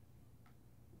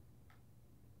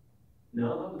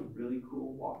 No, that was a really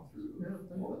cool walkthrough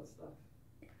of all that stuff.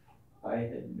 I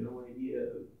had no idea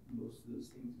most of those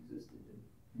things existed,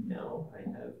 and now I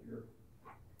have your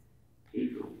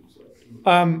page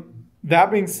overview.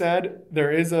 That being said,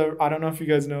 there is I don't know if you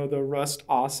guys know the Rust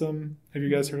Awesome. Have you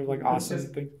guys heard of like Awesome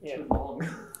thing? Yeah. Too long.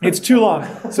 It's too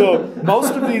long. So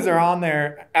most of these are on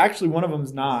there. Actually, one of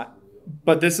them's not.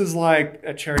 But this is like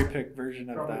a cherry pick version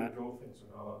of that.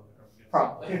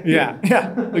 Probably. Yeah.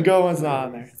 The Go one's not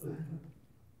on there.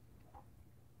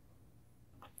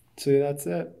 So that's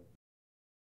it.